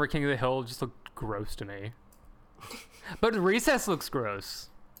 I just remember King of the Hill just looked gross to me. But Recess looks gross.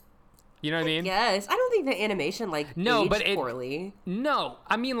 You know what I mean? Yes, I don't think the animation No, aged but poorly. No,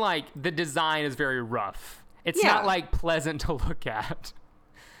 I mean like the design is very rough. It's Yeah. not like pleasant to look at.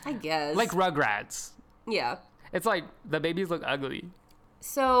 I guess. Like Rugrats. yeah. It's like the babies look ugly.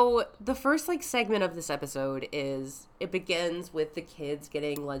 So the first segment of this episode is it begins with the kids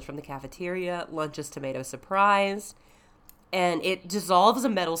getting lunch from the cafeteria. Lunch is tomato surprise, and it dissolves a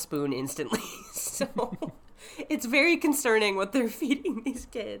metal spoon instantly. So it's very concerning what they're feeding these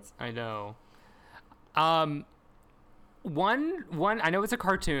kids. I know. One I know it's a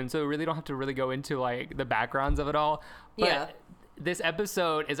cartoon, so we really don't have to really go into the backgrounds of it all. But Yeah. This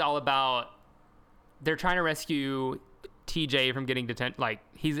episode is all about they're trying to rescue TJ from getting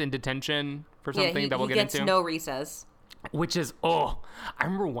he's in detention for something that we'll get into. He gets no recess. Which is, I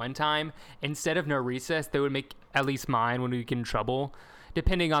remember one time, instead of no recess, they would make at least mine when we get in trouble.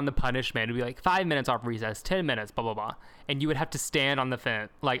 Depending on the punishment, it would be 5 minutes off recess, 10 minutes, blah, blah, blah. And you would have to stand on the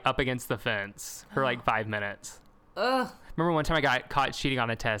fence, up against the fence for 5 minutes. Ugh. Remember one time I got caught cheating on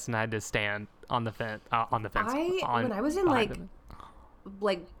a test and I had to stand on the fence. When I was in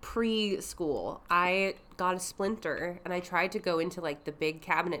preschool, I got a splinter and I tried to go into the big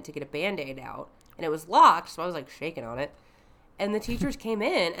cabinet to get a Band-Aid out, and it was locked, so I was shaking on it. And the teachers came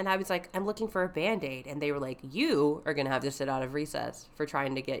in and I was I'm looking for a Band-Aid, and they were you are gonna have to sit out of recess for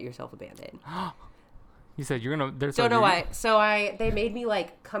trying to get yourself a Band-Aid. You said you're gonna. Don't know why. So they made me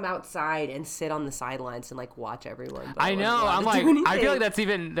come outside and sit on the sidelines and watch everyone. I know. I'm I feel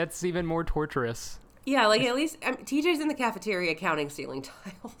that's even more torturous. Yeah, at least TJ's in the cafeteria counting ceiling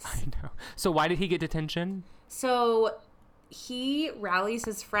tiles. I know. So why did he get detention? So he rallies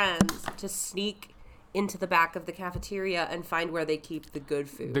his friends to sneak into the back of the cafeteria and find where they keep the good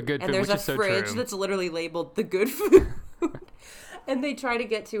food. And there's a fridge that's literally labeled the good food. And they try to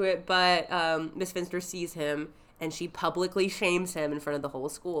get to it, but Miss Finster sees him, and she publicly shames him in front of the whole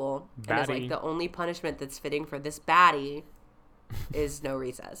school. Baddie. And is the only punishment that's fitting for this baddie is no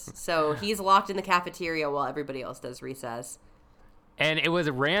recess. So he's locked in the cafeteria while everybody else does recess. And it was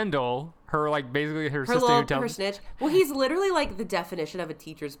Randall, basically her sister who her snitch. Well, he's literally the definition of a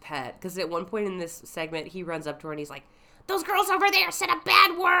teacher's pet, because at one point in this segment, he runs up to her and he's like, "Those girls over there said a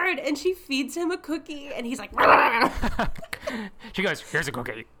bad word," and she feeds him a cookie, and he's like, she goes, "Here's a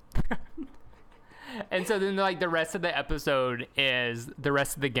cookie." And so then the rest of the episode is the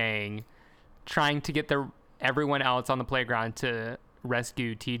rest of the gang trying to get everyone else on the playground to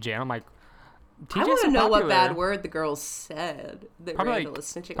rescue TJ. And I'm like, TJ's I want to so know popular. what bad word the girls said that Randall is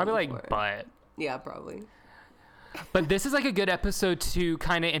snitching on them for. Butt. Yeah, probably. But this is a good episode to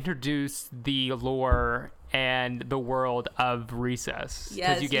kind of introduce the lore and the world of recess.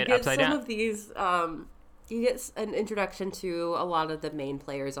 Yes, you get some Upside Down. of these. You get an introduction to a lot of the main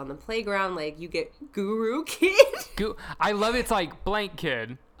players on the playground. You get Guru Kid. I love it's Blank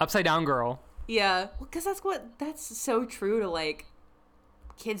Kid, Upside Down Girl. Yeah, because that's so true to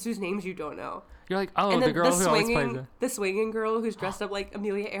kids whose names you don't know. You're and the girl who always plays the swinging girl who's dressed up like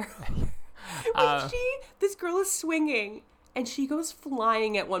Amelia Earhart. This girl is swinging and she goes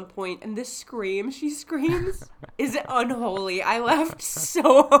flying at one point, and this scream she screams is unholy. I laughed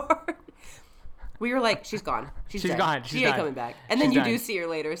so hard. We were like, she's gone. She's dead. Gone. She ain't coming back. And then you do see her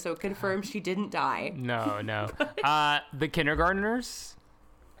later, so confirm she didn't die. No. The kindergartners.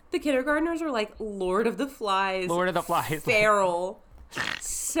 The kindergartners are Lord of the Flies. Feral.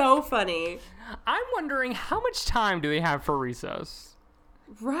 So funny. I'm wondering how much time do they have for recess?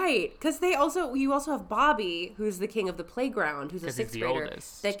 Right, because you also have Bobby, who's the king of the playground, who's a sixth grader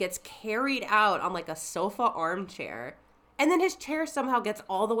oldest. that gets carried out on a sofa armchair, and then his chair somehow gets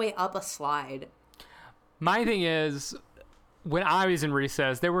all the way up a slide. My thing is, when I was in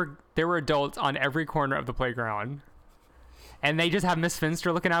recess, there were adults on every corner of the playground, and they just have Miss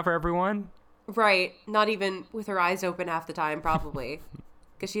Finster looking out for everyone. Right, not even with her eyes open half the time, probably,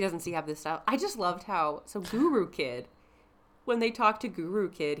 because she doesn't see half this stuff. I just loved Guru Kid, when they talk to Guru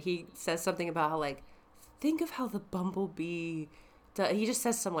Kid, he says something about how think of how the bumblebee. He just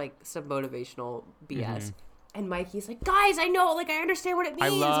says some motivational BS. Mm-hmm. And Mikey's like, "Guys, I know, I understand what it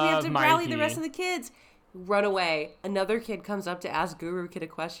means. We have to rally the rest of the kids." Run away. Another kid comes up to ask Guru Kid a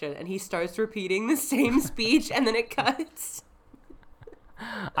question, and he starts repeating the same speech, and then it cuts.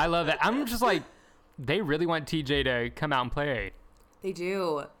 I love it. I'm just they really want TJ to come out and play. They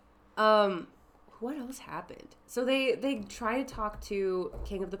do. What else happened? So they try to talk to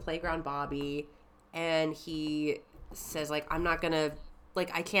King of the Playground, Bobby, and he says I'm not gonna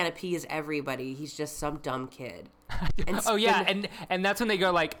I can't appease everybody. He's just some dumb kid. And and that's when they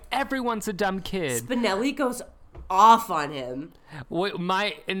go everyone's a dumb kid. Spinelli goes off on him.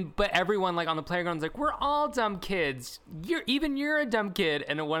 But everyone on the playground's we're all dumb kids. You're a dumb kid.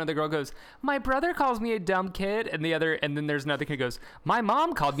 And one of the girl goes, "My brother calls me a dumb kid," and then there's another kid goes, "My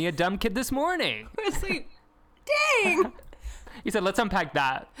mom called me a dumb kid this morning." It's dang. He said, "Let's unpack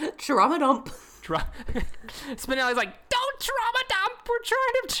that." Trauma dump. Spinelli's "Don't trauma dump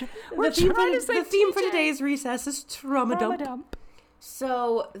we're trying to say the theme for TJ. today's recess is trauma dump. Dump.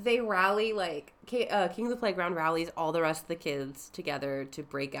 So they rally, like, King of the Playground rallies all the rest of the kids together to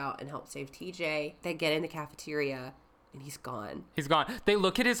break out and help save TJ. They get in the cafeteria, and he's gone. He's gone. They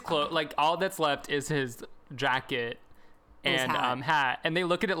look at his clothes, like, all that's left is his jacket and hat. And they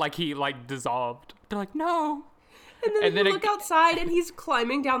look at it like he, like, dissolved. They're like, no. And then they look outside, and he's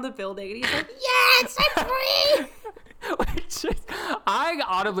climbing down the building, and he's like, yes, I'm free! Which is, I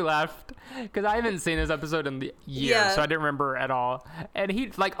audibly laughed because I haven't seen this episode in the years, so I didn't remember at all. And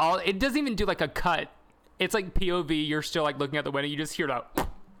he like it doesn't even do like a cut. It's like POV. You're still like looking out the window. You just hear that,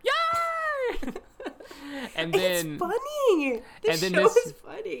 yay! And then it's funny. The show is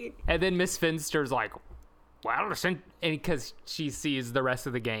funny. And then Miss Finster's like, well, and because she sees the rest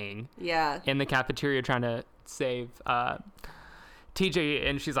of the gang, in the cafeteria trying to save TJ,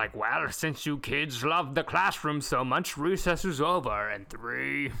 and she's like, well, since you kids love the classroom so much, recess is over in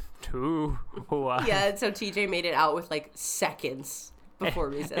 3, 2, 1. Yeah, so TJ made it out with like seconds before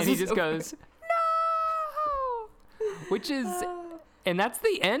recess. And he just goes, no! Which is, and that's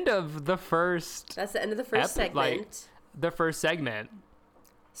the end of the first. That's the end of the first segment. Like, the first segment.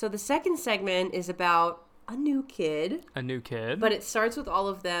 So the second segment is about a new kid. But it starts with all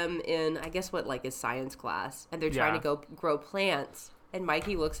of them in, I guess, what, like, is science class. And they're trying to go grow plants. And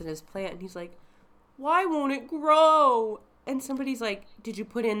Mikey looks at his plant and he's like, why won't it grow? And somebody's like, did you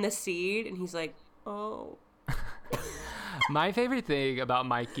put in the seed? And he's like, oh. My favorite thing about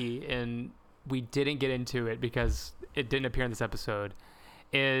Mikey, and we didn't get into it because it didn't appear in this episode,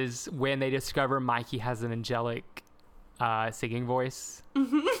 is when they discover Mikey has an angelic singing voice.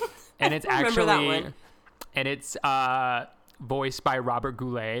 And it's actually... that one. And it's voiced by Robert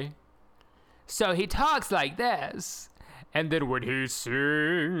Goulet. So he talks like this. And then when he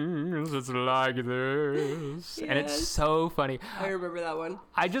sings, it's like this. Yes. And it's so funny. I remember that one.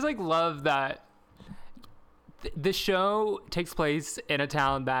 I just like love that the show takes place in a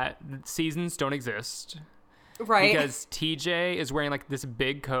town that seasons don't exist. Right. Because TJ is wearing like this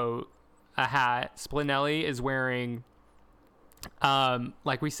big coat, a hat. Spinelli is wearing,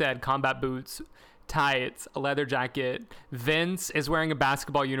 like we said, combat boots, tights, a leather jacket. Vince is wearing a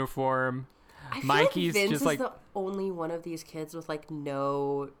basketball uniform. Mikey's Vince just is like the only one of these kids with like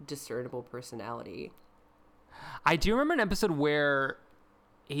no discernible personality. I do remember an episode where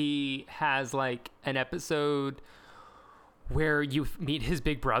he has like an episode where you meet his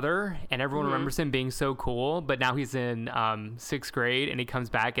big brother and everyone remembers him being so cool, but now he's in 6th grade and he comes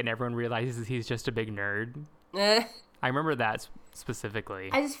back and everyone realizes he's just a big nerd. I remember that specifically.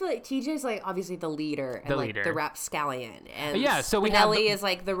 I just feel like TJ's like obviously the leader and like the rapscallion, and so Ellie is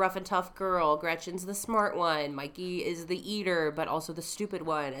like the rough and tough girl. Gretchen's the smart one. Mikey is the eater, but also the stupid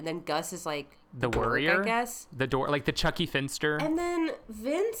one. And then Gus is like the warrior, I guess. The door, like the Chucky Finster. And then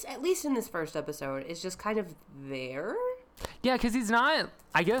Vince, at least in this first episode, is just kind of there. Yeah, because he's not.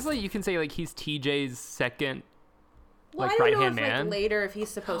 I guess like you can say like he's TJ's second. Well, like I don't know if man. like later if he's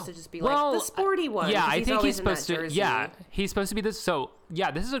supposed to just be like the sporty one. Yeah, I think he's supposed to. Jersey. Yeah, he's supposed to be this. So yeah,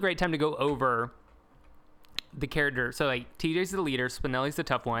 this is a great time to go over the character. So like TJ's the leader, Spinelli's the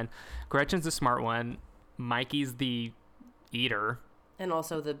tough one, Gretchen's the smart one, Mikey's the eater, and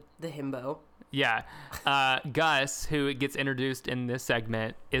also the himbo. Yeah, Gus, who gets introduced in this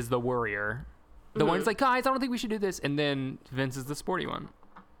segment, is the warrior. The one's like, guys, I don't think we should do this, and then Vince is the sporty one.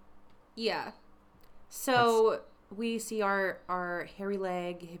 Yeah. So we see our hairy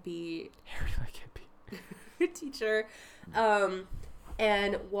leg hippie teacher.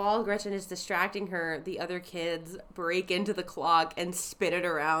 And while Gretchen is distracting her, the other kids break into the clock and spin it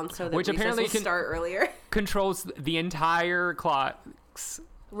around so that which recess apparently will start earlier. Controls the entire clocks.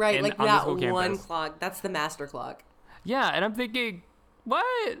 Right, like that one clock. That's the master clock. Yeah, and I'm thinking,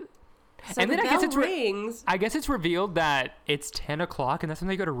 what? So and then I guess rings. I guess it's revealed that it's 10 o'clock and that's when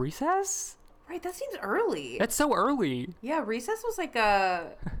they go to recess? Right, that seems early. That's so early. Yeah, recess was like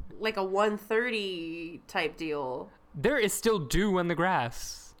a 1:30 type deal. There is still dew on the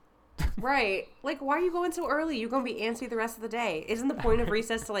grass. Right. Like, why are you going so early? You're going to be antsy the rest of the day. Isn't the point of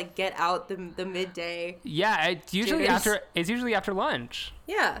recess to like get out the midday? Yeah, it's usually after lunch.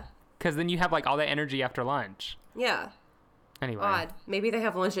 Yeah. Because then you have like all that energy after lunch. Yeah. Anyway. Odd. Maybe they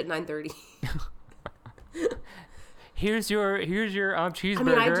have lunch at 9:30. Here's your cheeseburger. I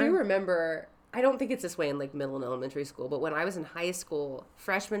mean, I do remember. I don't think it's this way in like middle and elementary school, but when I was in high school,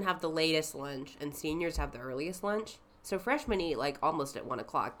 freshmen have the latest lunch and seniors have the earliest lunch. So freshmen eat like almost at 1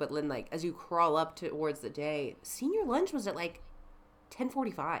 o'clock, but then like as you crawl up towards the day, senior lunch was at like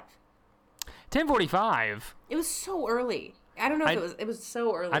 10:45. 10:45. It was so early. I don't know if it was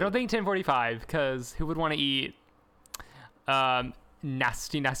so early. I don't think 10:45 because who would want to eat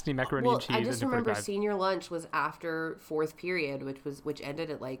nasty macaroni Well, and cheese. I just into remember 45. senior lunch was after fourth period, which ended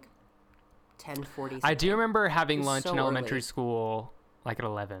at like 10:40. I do remember having was lunch so in elementary early. school like at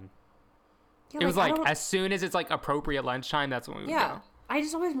 11. Yeah, It was I like don't- as soon as it's like appropriate lunchtime, that's when we would yeah. go. I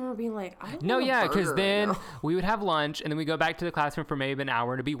just always remember being like, I don't No, want a yeah, because burger then right now. we would have lunch and then we go back to the classroom for maybe an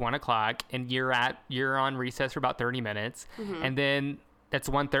hour to be 1:00, and you're on recess for about 30 minutes, Mm-hmm. and then that's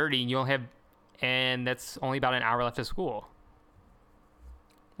 1:30, and you'll have, and that's only about an hour left of school.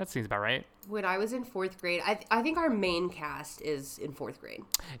 That seems about right. When I was in fourth grade, I think our main cast is in fourth grade.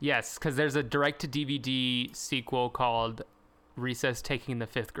 Yes, because there's a direct-to-DVD sequel called Recess Taking the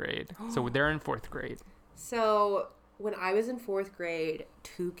Fifth Grade. So they're in fourth grade. So when I was in fourth grade,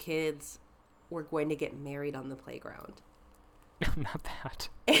 2 kids were going to get married on the playground. Not that.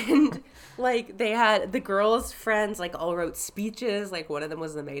 And like they had the girls' friends like all wrote speeches. Like one of them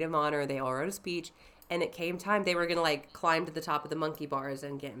was the maid of honor. They all wrote a speech. And it came time they were gonna like climb to the top of the monkey bars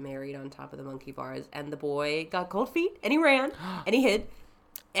and get married on top of the monkey bars. And the boy got cold feet and he ran and he hid.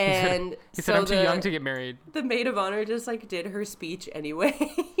 And He said, I'm too young to get married. The maid of honor just like did her speech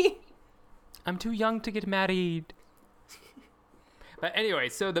anyway. I'm too young to get married. But anyway,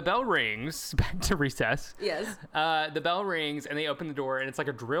 so the bell rings. Back to recess. Yes. The bell rings and they open the door and it's like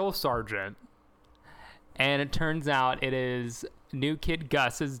a drill sergeant. And it turns out it is new kid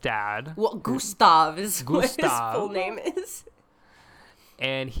Gus's dad. Well, Gustav is what his Gustav. full name is.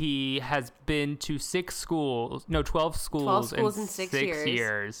 And he has been to 12 schools 12 schools in 6 years.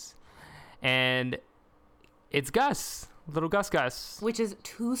 years. And it's Gus, little Gus. Which is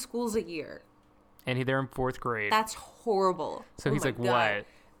 2 schools a year. And they're in fourth grade. That's horrible. So Oh he's my like, God. what?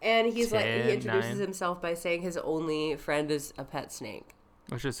 And he's like, 10, he introduces 9. himself by saying his only friend is a pet snake.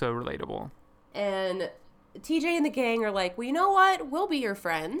 Which is so relatable. And TJ and the gang are like, well, you know what? We'll be your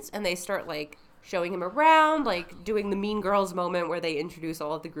friends. And they start like showing him around, like doing the Mean Girls moment where they introduce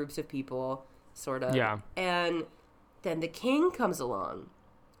all of the groups of people, sort of. Yeah. And then the king comes along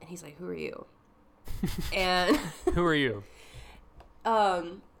and he's like, who are you? And Who are you?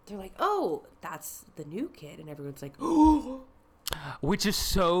 they're like, oh, that's the new kid. And everyone's like, oh. Which is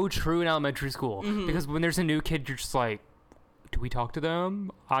so true in elementary school. Mm-hmm. Because when there's a new kid, you're just like, do we talk to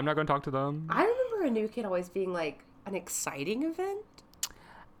them? I'm not going to talk to them. I remember a new kid always being like an exciting event.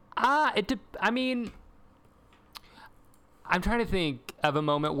 I mean, I'm trying to think of a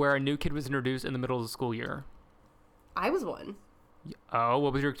moment where a new kid was introduced in the middle of the school year. I was one Oh,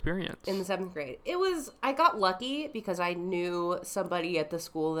 what was your experience? in the 7th grade. I got lucky because I knew somebody at the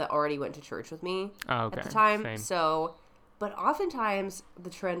school that already went to church with me Oh, okay. at the time. Same. So, but oftentimes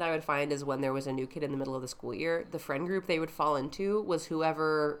the trend I would find is when there was a new kid in the middle of the school year, the friend group they would fall into was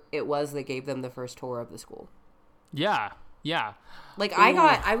whoever it was that gave them the first tour of the school. Yeah. Yeah. Like Ooh.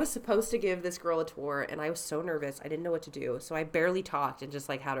 I was supposed to give this girl a tour and I was so nervous. I didn't know what to do. So I barely talked and just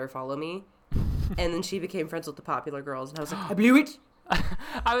like had her follow me. And then she became friends with the popular girls and I was like, I blew it.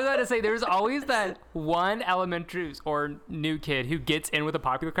 I was about to say, there's always that one elementary or new kid who gets in with a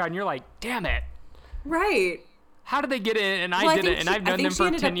popular crowd and you're like, damn it. Right. How did they get in? And Well, I didn't. And I've known them for 10 I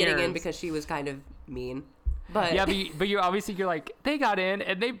think she ended up years. getting in because she was kind of mean. But Yeah, but you're obviously, you're like, they got in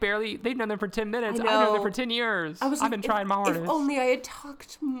and they've known them for 10 minutes. I I've known them know. for 10 years. I was I've like, been trying my hardest. If only I had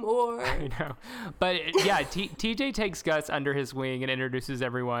talked more. I know. But yeah, TJ takes Gus under his wing and introduces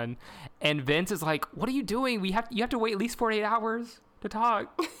everyone. And Vince is like, what are you doing? You have to wait at least 48 hours to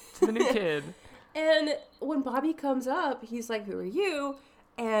talk to the new kid. And when Bobby comes up, he's like, who are you?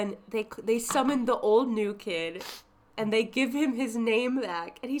 And they summon the old new kid. And they give him his name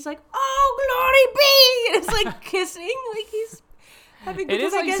back. And he's like, oh, glory be! And it's like kissing. Like he's having... It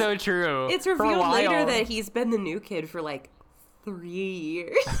is because I like guess so true. It's For a revealed later while. that he's been the new kid for like 3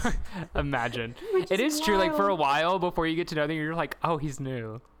 years. Imagine. Which It is is true. Like for a wild. while before you get to know them, you're like, oh, he's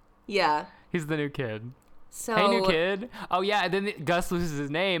new. Yeah. He's the new kid. So Hey, new kid. Oh, yeah. And then Gus loses his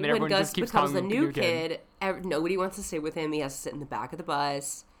name and when everyone Gus just keeps becomes calling the him new kid, nobody wants to sit with him. He has to sit in the back of the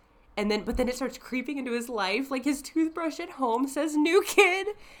bus. But then it starts creeping into his life. Like his toothbrush at home says new kid.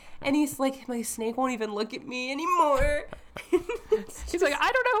 And he's like, my snake won't even look at me anymore. He's like,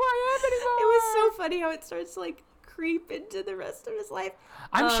 I don't know who I am anymore. It was so funny how it starts to like creep into the rest of his life.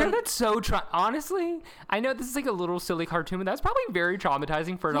 I'm sure that's so honestly, I know this is like a little silly cartoon, but that's probably very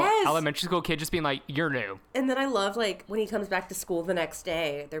traumatizing for an Yes. elementary school kid just being like, you're new. And then I love, like, when he comes back to school the next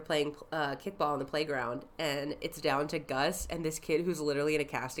day, they're playing kickball on the playground, and it's down to Gus and this kid who's literally in a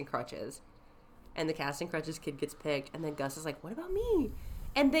casting crutches. And the casting crutches kid gets picked, and then Gus is like, what about me?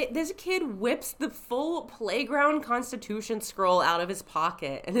 And this kid whips the full playground constitution scroll out of his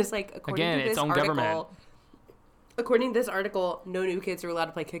pocket, and is like, Again, its own government. According to this article, no new kids are allowed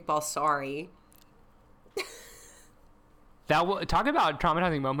to play kickball, sorry. Talk about a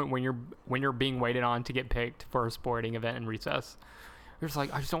traumatizing moment when you're being waited on to get picked for a sporting event in recess. You're just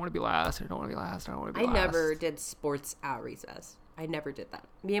like, I just don't want to be last. I don't want to be last. I don't want to be last. I never did sports at recess. I never did that.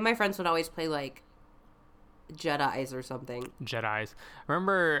 Me and my friends would always play like Jedis or something. Jedis. I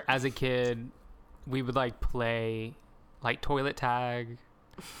remember as a kid, we would like play like toilet tag.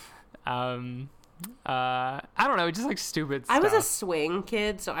 I don't know, just like stupid stuff. I was a swing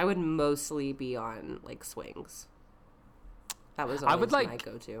kid, so I would mostly be on like swings. That was always my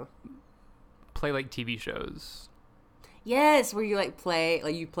go-to. Play like TV shows. Yes, where you like play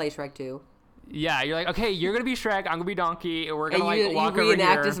Shrek 2. Yeah, you're like, okay, you're gonna be Shrek, I'm gonna be Donkey, and we're gonna walk over here. You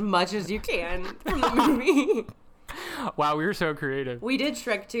reenact as much as you can from the movie. Wow, we were so creative. We did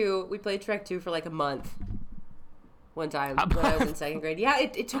Shrek 2. We played Shrek 2 for like a month. One time when I was in second grade. Yeah,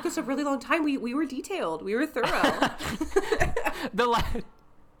 it took us a really long time. We were detailed. We were thorough.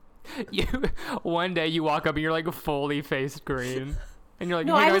 One day you walk up and you're like fully faced green, and you're like,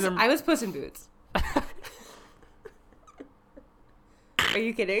 no, hey, I was Puss in Boots. Are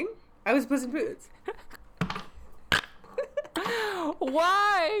you kidding? I was Puss in Boots.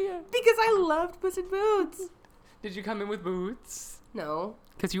 Why? Because I loved Puss in Boots. Did you come in with boots? No.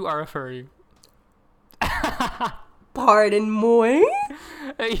 Because you are a furry. Pardon, moi?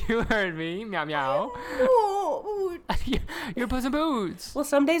 You heard me. Meow meow. Oh. You're Puss in Boots. Well,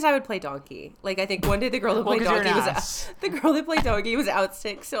 some days I would play Donkey. Like, I think one day the girl that played Donkey was out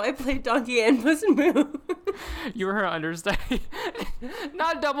sick, so I played Donkey and Puss in Boots. You were her understudy.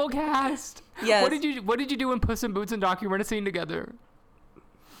 Not double cast. Yes. What did you do when Puss in Boots and Donkey were in a scene together?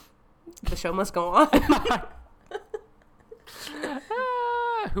 The show must go on.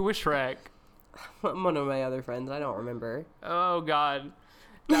 Who was Shrek? One of my other friends. I don't remember. Oh God,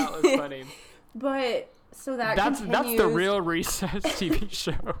 that was funny. But so that's the real Recess TV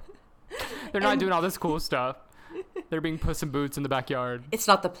show. They're not doing all this cool stuff. They're being Puss in Boots in the backyard. It's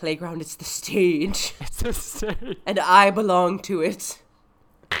not the playground, it's the stage. It's the stage. And I belong to it.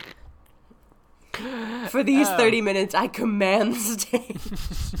 For these 30 minutes, I command the stage.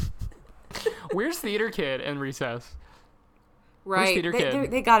 Where's Theater Kid in Recess? Right. Theater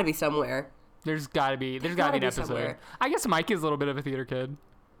Kid? They gotta be somewhere. There's gotta be an episode. Somewhere. I guess Mike is a little bit of a theater kid.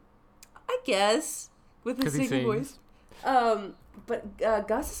 I guess. With his singing voice. But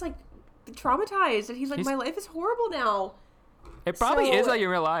Gus is like traumatized, and he's like, my life is horrible now. It probably is like in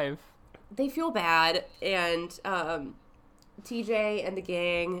real life. They feel bad, and TJ and the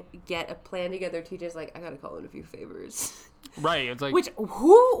gang get a plan together. TJ's like, I gotta call in a few favors. Right, it's like...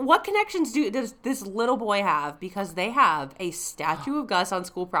 What connections does this little boy have? Because they have a statue of Gus on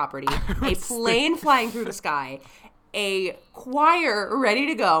school property, a plane flying through the sky, a choir ready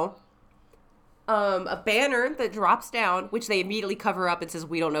to go, a banner that drops down, which they immediately cover up and says,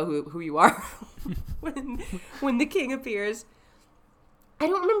 we don't know who you are, when the king appears. I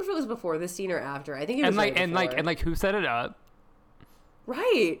don't remember if it was before this scene or after. I think it was and who set it up?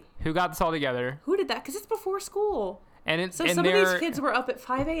 Right. Who got this all together? Who did that? Because it's before school. Some of these kids were up at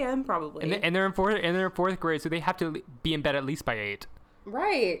 5 a.m. probably. And they're in fourth grade, so they have to be in bed at least by 8.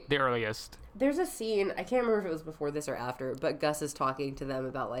 Right. The earliest. There's a scene, I can't remember if it was before this or after, but Gus is talking to them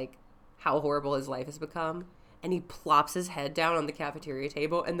about like how horrible his life has become, and he plops his head down on the cafeteria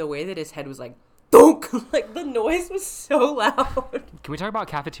table, and the way that his head was like thunk, like the noise was so loud. Can we talk about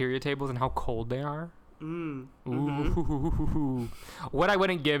cafeteria tables and how cold they are? Mm. Ooh. What I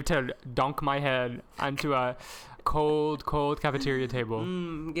wouldn't give to dunk my head onto a cold cafeteria table.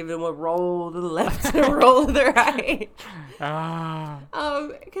 Give them a roll to the left and a roll to the right.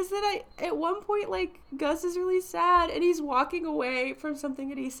 Because then at one point, like, Gus is really sad, and he's walking away from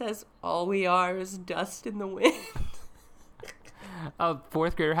something, and he says, all we are is dust in the wind. A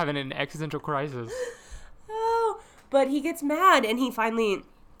fourth grader having an existential crisis. Oh, but he gets mad, and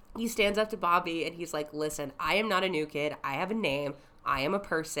he stands up to Bobby, and he's like, listen, I am not a new kid. I have a name. I am a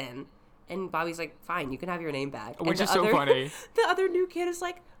person. And Bobby's like, fine, you can have your name back. Which is so funny. The other new kid is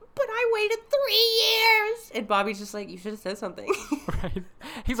like, but I waited 3 years. And Bobby's just like, you should have said something. Right.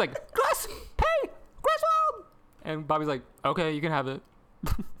 He's like, Gus, hey, Griswold. And Bobby's like, okay, you can have it.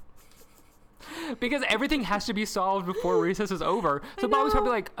 Because everything has to be solved before recess is over. So Bobby's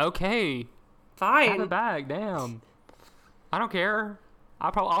probably like, okay, fine. Have it back, damn. I don't care.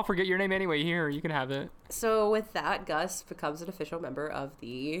 I'll forget your name anyway. Here, you can have it. So with that, Gus becomes an official member of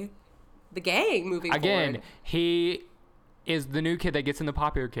the gang moving forward. He is the new kid that gets in the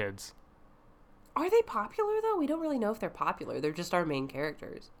popular kids. Are they popular, though? We don't really know if they're popular. They're just our main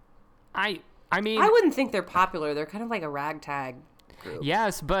characters. I mean... I wouldn't think they're popular. They're kind of like a ragtag group.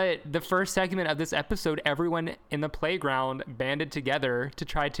 Yes, but the first segment of this episode, everyone in the playground banded together to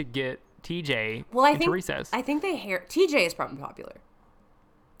try to get TJ Well, into Recess. I think TJ is probably popular.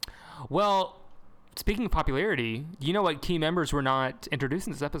 Well, speaking of popularity, you know what key members were not introduced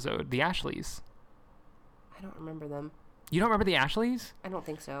in this episode? The Ashleys. I don't remember them. You don't remember the Ashleys? I don't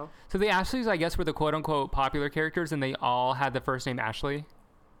think so. So the Ashleys, I guess, were the quote-unquote popular characters, and they all had the first name Ashley.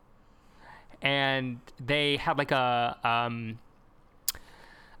 And they had like a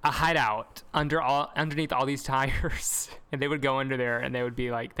hideout underneath all these tires, and they would go under there, and they would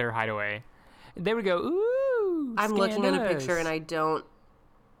be like their hideaway. And they would go, ooh. I'm looking at a picture, and I don't.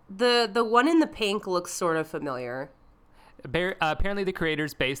 The one in the pink looks sort of familiar. Apparently, the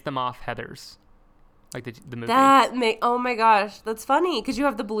creators based them off Heathers, like the movie. Oh my gosh, that's funny because you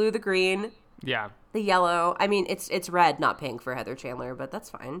have the blue, the green, yeah, the yellow. I mean, it's red, not pink for Heather Chandler, but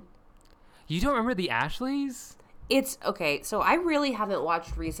that's fine. You don't remember the Ashleys? It's okay. So I really haven't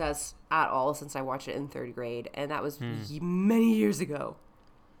watched Recess at all since I watched it in 3rd grade, and that was many years ago.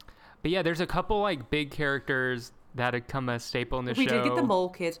 But yeah, there's a couple like big characters that had become a staple in the show. We did get the mole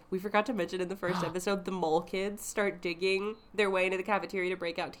kids. We forgot to mention in the first episode, the mole kids start digging their way into the cafeteria to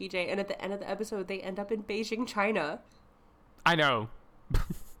break out TJ, and at the end of the episode, they end up in Beijing, China. I know.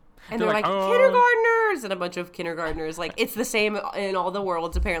 And they're like, kindergartners! And a bunch of kindergartners. Like, it's the same in all the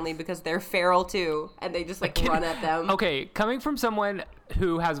worlds, apparently, because they're feral, too. And they just, like, run at them. Okay, coming from someone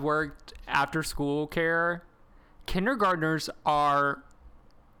who has worked after school care, kindergartners are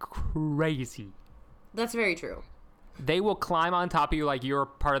crazy. That's very true. They will climb on top of you like you're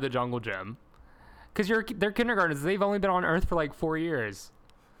part of the jungle gym. Because they're kindergartners. They've only been on Earth for, like, 4 years.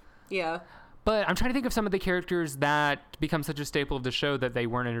 Yeah. But I'm trying to think of some of the characters that become such a staple of the show that they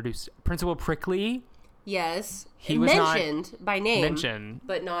weren't introduced. Principal Prickly. Yes. He was mentioned by name. Mentioned.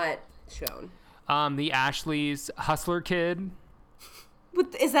 But not shown. The Ashleys, Hustler Kid.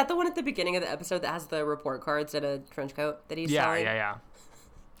 Is that the one at the beginning of the episode that has the report cards and a trench coat that he's selling? Yeah.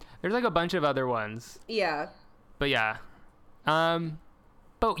 There's like a bunch of other ones. Yeah. But yeah.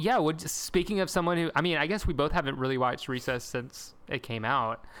 But yeah, speaking of someone who, I mean, I guess we both haven't really watched Recess since it came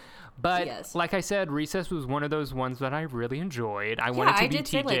out. But yes. Like I said, Recess was one of those ones that I really enjoyed. I wanted to be TJ.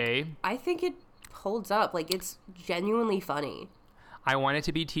 Say, like, I think it holds up. Like, it's genuinely funny. I wanted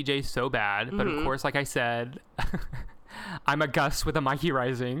to be TJ so bad. But of course, like I said, I'm a Gus with a Mikey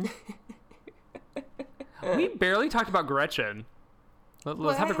Rising. We barely talked about Gretchen.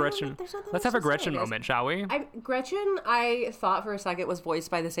 Let's have a Gretchen moment, shall we? Gretchen, I thought for a second was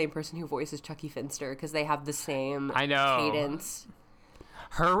voiced by the same person who voices Chucky Finster because they have the same cadence.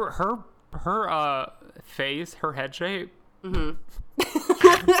 Her face, her head shape. With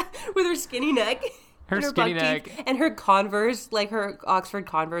her skinny neck. Her skinny neck. Teeth, and her Converse, like her Oxford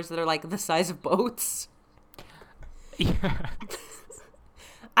Converse that are like the size of boats. Yeah.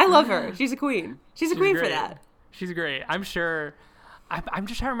 I love her. She's a queen. She's a queen great. For that. She's great. I'm sure. I'm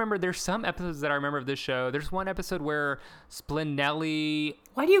just trying to remember. There's some episodes that I remember of this show. There's one episode where Spinelli.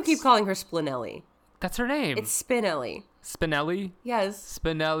 Why do you keep calling her Spinelli? That's her name. It's Spinelli. Spinelli? Yes.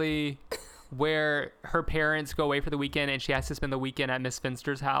 Spinelli, where her parents go away for the weekend and she has to spend the weekend at Miss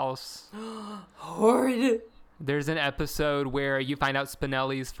Finster's house. Horrid. There's an episode where you find out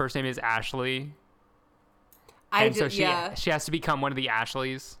Spinelli's first name is Ashley. So she has to become one of the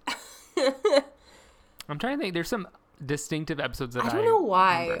Ashleys. I'm trying to think. There's some distinctive episodes that I don't know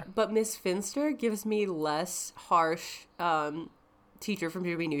why, remember. but Miss Finster gives me less harsh teacher from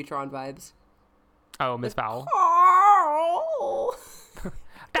Jimmy Neutron vibes. Oh, Miss Fowl. Oh.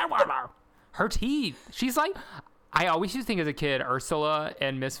 Her teeth. She's like, I always used to think as a kid, Ursula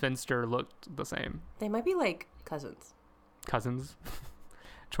and Miss Finster looked the same. They might be like cousins. Cousins.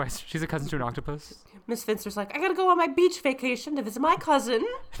 Twice. She's a cousin to an octopus. Miss Finster's like, I gotta go on my beach vacation to visit my cousin.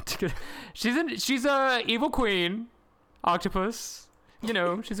 She's a evil queen. Octopus. You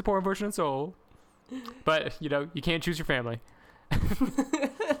know, she's a poor unfortunate soul. But, you know, you can't choose your family.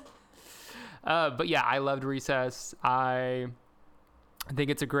 But yeah, I loved Recess. I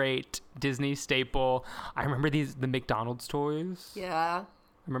think it's a great Disney staple. I remember the McDonald's toys. Yeah. I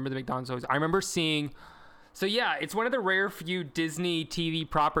remember the McDonald's toys. I remember seeing... So yeah, it's one of the rare few Disney TV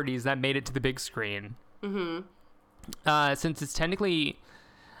properties that made it to the big screen. Mm-hmm. Since it's technically...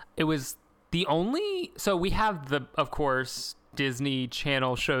 It was the only... So we have of course, Disney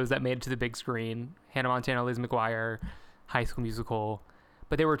Channel shows that made it to the big screen. Hannah Montana, Liz McGuire, High School Musical.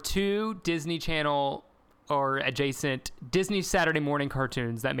 But there were 2 Disney Channel or adjacent Disney Saturday morning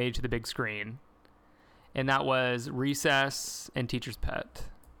cartoons that made it to the big screen. And that was Recess and Teacher's Pet.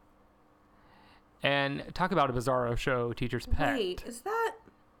 And talk about a bizarro show, Teacher's Pet. Wait, is that...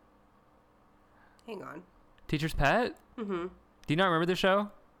 Hang on. Teacher's Pet? Mm-hmm. Do you not remember the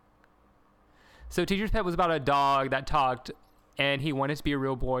show? So Teacher's Pet was about a dog that talked and he wanted to be a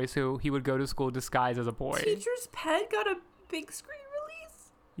real boy, so he would go to school disguised as a boy. Teacher's Pet got a big screen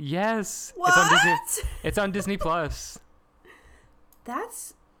release? Yes. What? It's on Disney Plus.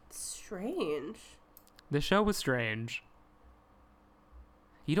 That's strange. The show was strange.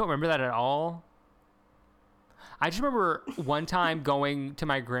 You don't remember that at all? I just remember one time going to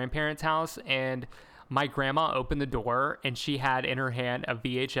my grandparents' house, and my grandma opened the door, and she had in her hand a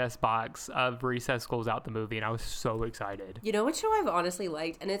VHS box of Recess Schools Out, the movie, and I was so excited. You know what show I've honestly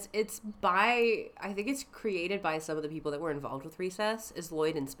liked, and it's by, I think it's created by some of the people that were involved with Recess, is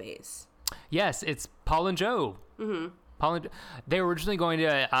Lloyd in Space. Yes, it's Paul and Joe. Mm-hmm. They were originally going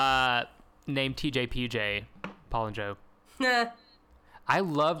to name TJ PJ, Paul and Joe. Nah. I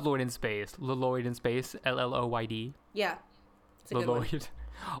love Lloyd in Space. Lloyd in Space, LLOYD. Yeah. It's a good one.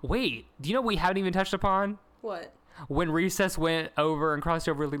 Wait, do you know what we haven't even touched upon? What? When Recess went over and crossed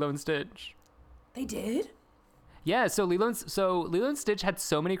over Lilo and Stitch. They did? Yeah, so Lilo and Stitch had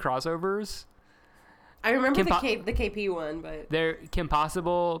so many crossovers. I remember the KP one, but They're Kim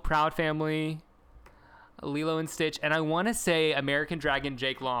Possible, Proud Family, Lilo and Stitch, and I want to say American Dragon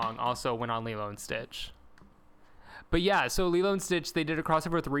Jake Long also went on Lilo and Stitch. But yeah, so Lilo and Stitch, they did a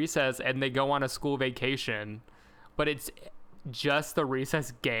crossover with Recess, and they go on a school vacation, but it's just the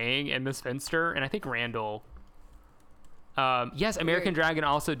Recess gang and Miss Finster, and I think Randall. Yes, American Dragon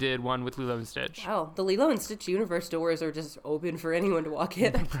also did one with Lilo and Stitch. Oh, the Lilo and Stitch universe doors are just open for anyone to walk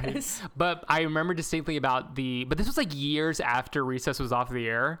in, I guess. But I remember distinctly but this was like years after Recess was off the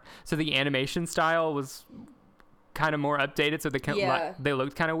air, so the animation style was kind of more updated, so they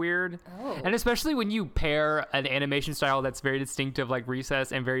looked kind of weird. Oh. And especially when you pair an animation style that's very distinctive like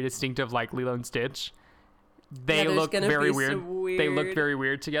Recess and very distinctive like Lilo and Stitch, they look very weird. They look very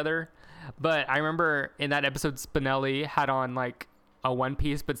weird together. But I remember in that episode, Spinelli had on like a one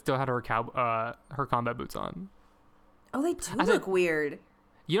piece, but still had her combat boots on. Oh, they do look weird.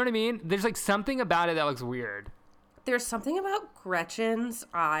 You know what I mean? There's like something about it that looks weird. There's something about Gretchen's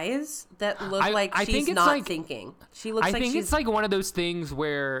eyes that look like she's not thinking. She looks like she's... I think it's like one of those things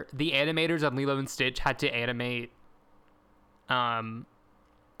where the animators on Lilo and Stitch had to animate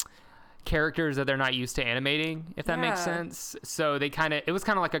characters that they're not used to animating, if that makes sense. So it was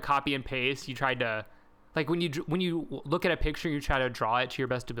kind of like a copy and paste. You tried to, like when you look at a picture, you try to draw it to your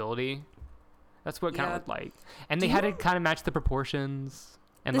best ability. That's what it kind of looked like. And they had to kind of match the proportions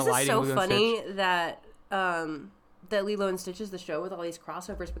and the lighting. This is so funny that that Lilo and Stitch is the show with all these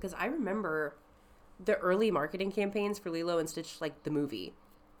crossovers, because I remember the early marketing campaigns for Lilo and Stitch, like the movie,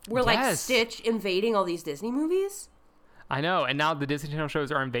 were like Stitch invading all these Disney movies. I know, and now the Disney Channel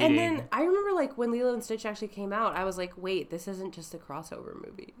shows are invading. And then I remember, like, when Lilo and Stitch actually came out, I was like, wait, this isn't just a crossover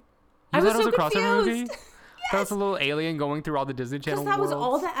movie. I was so confused. Crossover movie? Yes. That was a little alien going through all the Disney Channel Because that worlds. was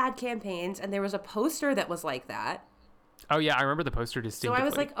all the ad campaigns, and there was a poster that was like that. Oh, yeah, I remember the poster distinctly. So I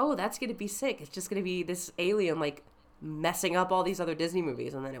was like, oh, that's going to be sick. It's just going to be this alien, like, messing up all these other Disney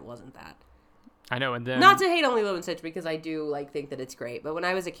movies, and then it wasn't that. I know, and then... Not to hate on Lilo and Stitch, because I do, like, think that it's great, but when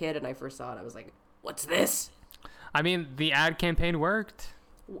I was a kid and I first saw it, I was like, what's this? I mean, the ad campaign worked.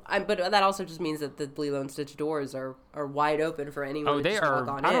 But that also just means that the Lilo and Stitch doors are wide open for anyone to walk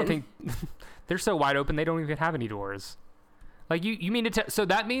on in. I don't think... They're so wide open, they don't even have any doors. Like, you mean to... So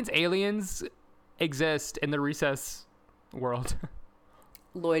that means aliens exist in the Recess world.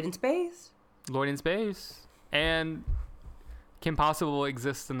 Lloyd in Space. Lloyd in Space. And Kim Possible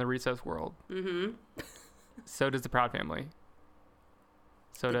exists in the Recess world. Mm-hmm. So does the Proud Family.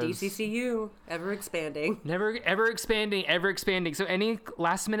 So does DCCU, ever expanding. Ever expanding. So any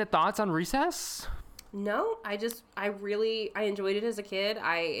last minute thoughts on Recess? No, I enjoyed it as a kid.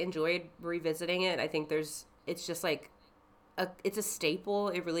 I enjoyed revisiting it. I think it's just like, it's a staple.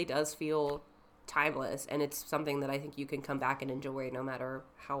 It really does feel timeless, and it's something that I think you can come back and enjoy no matter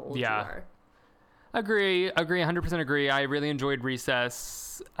how old you are. Agree, 100% agree. I really enjoyed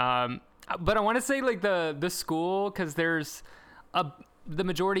Recess. But I want to say like the school, because there's the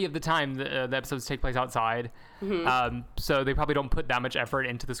majority of the time the episodes take place outside. Mm-hmm. So they probably don't put that much effort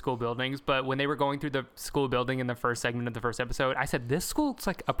into the school buildings. But when they were going through the school building in the first segment of the first episode, I said, this school looks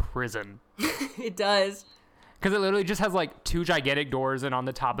like a prison. It does. Because it literally just has like two gigantic doors, and on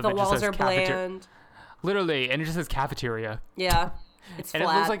the top of it just says cafeteria. The walls are bland. Literally, and it just says cafeteria. Yeah. It's and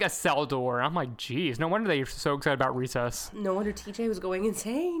flat. It looks like a cell door. I'm like, geez, no wonder they're so excited about Recess. No wonder TJ was going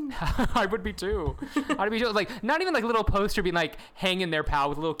insane. I would be too. I'd be too. Like, not even like a little poster being like, hang in there, pal,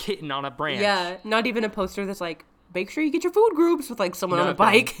 with a little kitten on a branch. Yeah, not even a poster that's like, make sure you get your food groups with like someone on a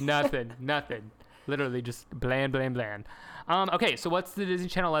bike. Nothing. Literally just bland. Okay, so what's the Disney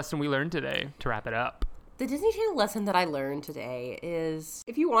Channel lesson we learned today to wrap it up? The Disney Channel lesson that I learned today is,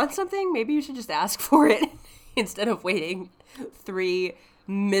 if you want something, maybe you should just ask for it. instead of waiting 3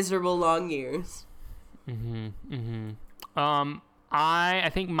 miserable long years. I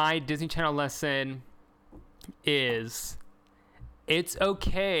think my Disney Channel lesson is it's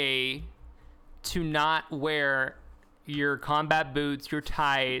okay to not wear your combat boots, your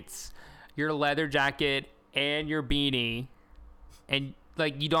tights, your leather jacket, and your beanie. And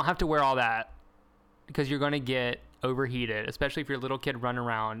like, you don't have to wear all that because you're going to get overheated, especially if you're a little kid running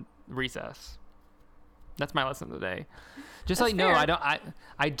around recess. That's my lesson today. Just That's like, fair. no,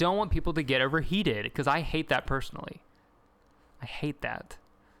 I don't want people to get overheated because I hate that personally. I hate that.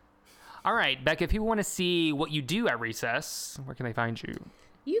 All right, Becca, if people want to see what you do at recess, where can they find you?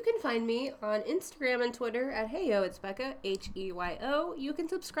 You can find me on Instagram and Twitter at Heyo, it's Becca, Heyo. You can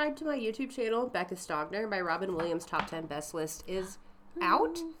subscribe to my YouTube channel, Becca Stogner. My Robin Williams Top 10 Best List is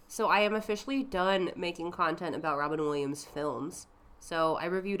out. So I am officially done making content about Robin Williams films. So I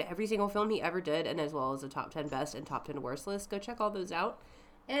reviewed every single film he ever did, and as well as a Top 10 Best and Top 10 Worst list. Go check all those out.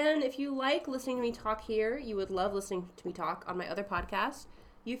 And if you like listening to me talk here, you would love listening to me talk on my other podcast,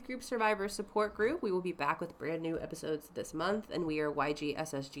 Youth Group Survivor Support Group. We will be back with brand new episodes this month, and we are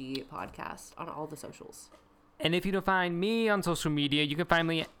YGSSG Podcast on all the socials. And if you don't find me on social media, you can find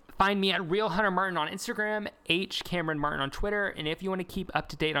me at Real Hunter Martin on Instagram, H Cameron Martin on Twitter. And if you want to keep up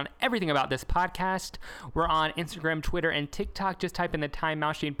to date on everything about this podcast, we're on Instagram, Twitter, and TikTok. Just type in the Time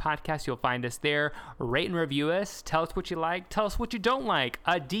Machine Podcast. You'll find us there. Rate and review us. Tell us what you like. Tell us what you don't like.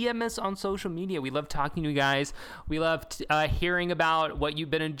 DM us on social media. We love talking to you guys. We love hearing about what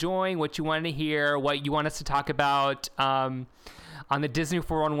you've been enjoying, what you want to hear, what you want us to talk about. On the Disney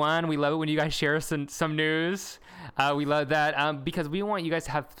 411, we love it when you guys share some news. We love that because we want you guys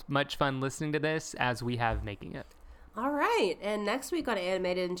to have much fun listening to this as we have making it. All right. And next week on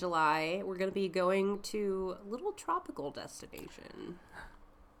Animated in July, we're going to be going to a little tropical destination.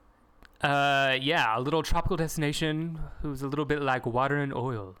 Yeah, a little tropical destination who's a little bit like water and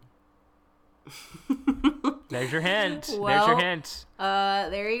oil. There's your hint. Well, there's your hint.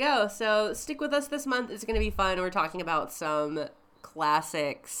 There you go. So stick with us this month. It's going to be fun. We're talking about some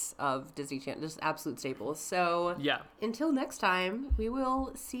classics of Disney Channel, just absolute staples. So Yeah. Until next time, we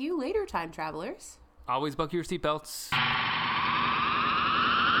will see you later, time travelers. Always buckle your seatbelts.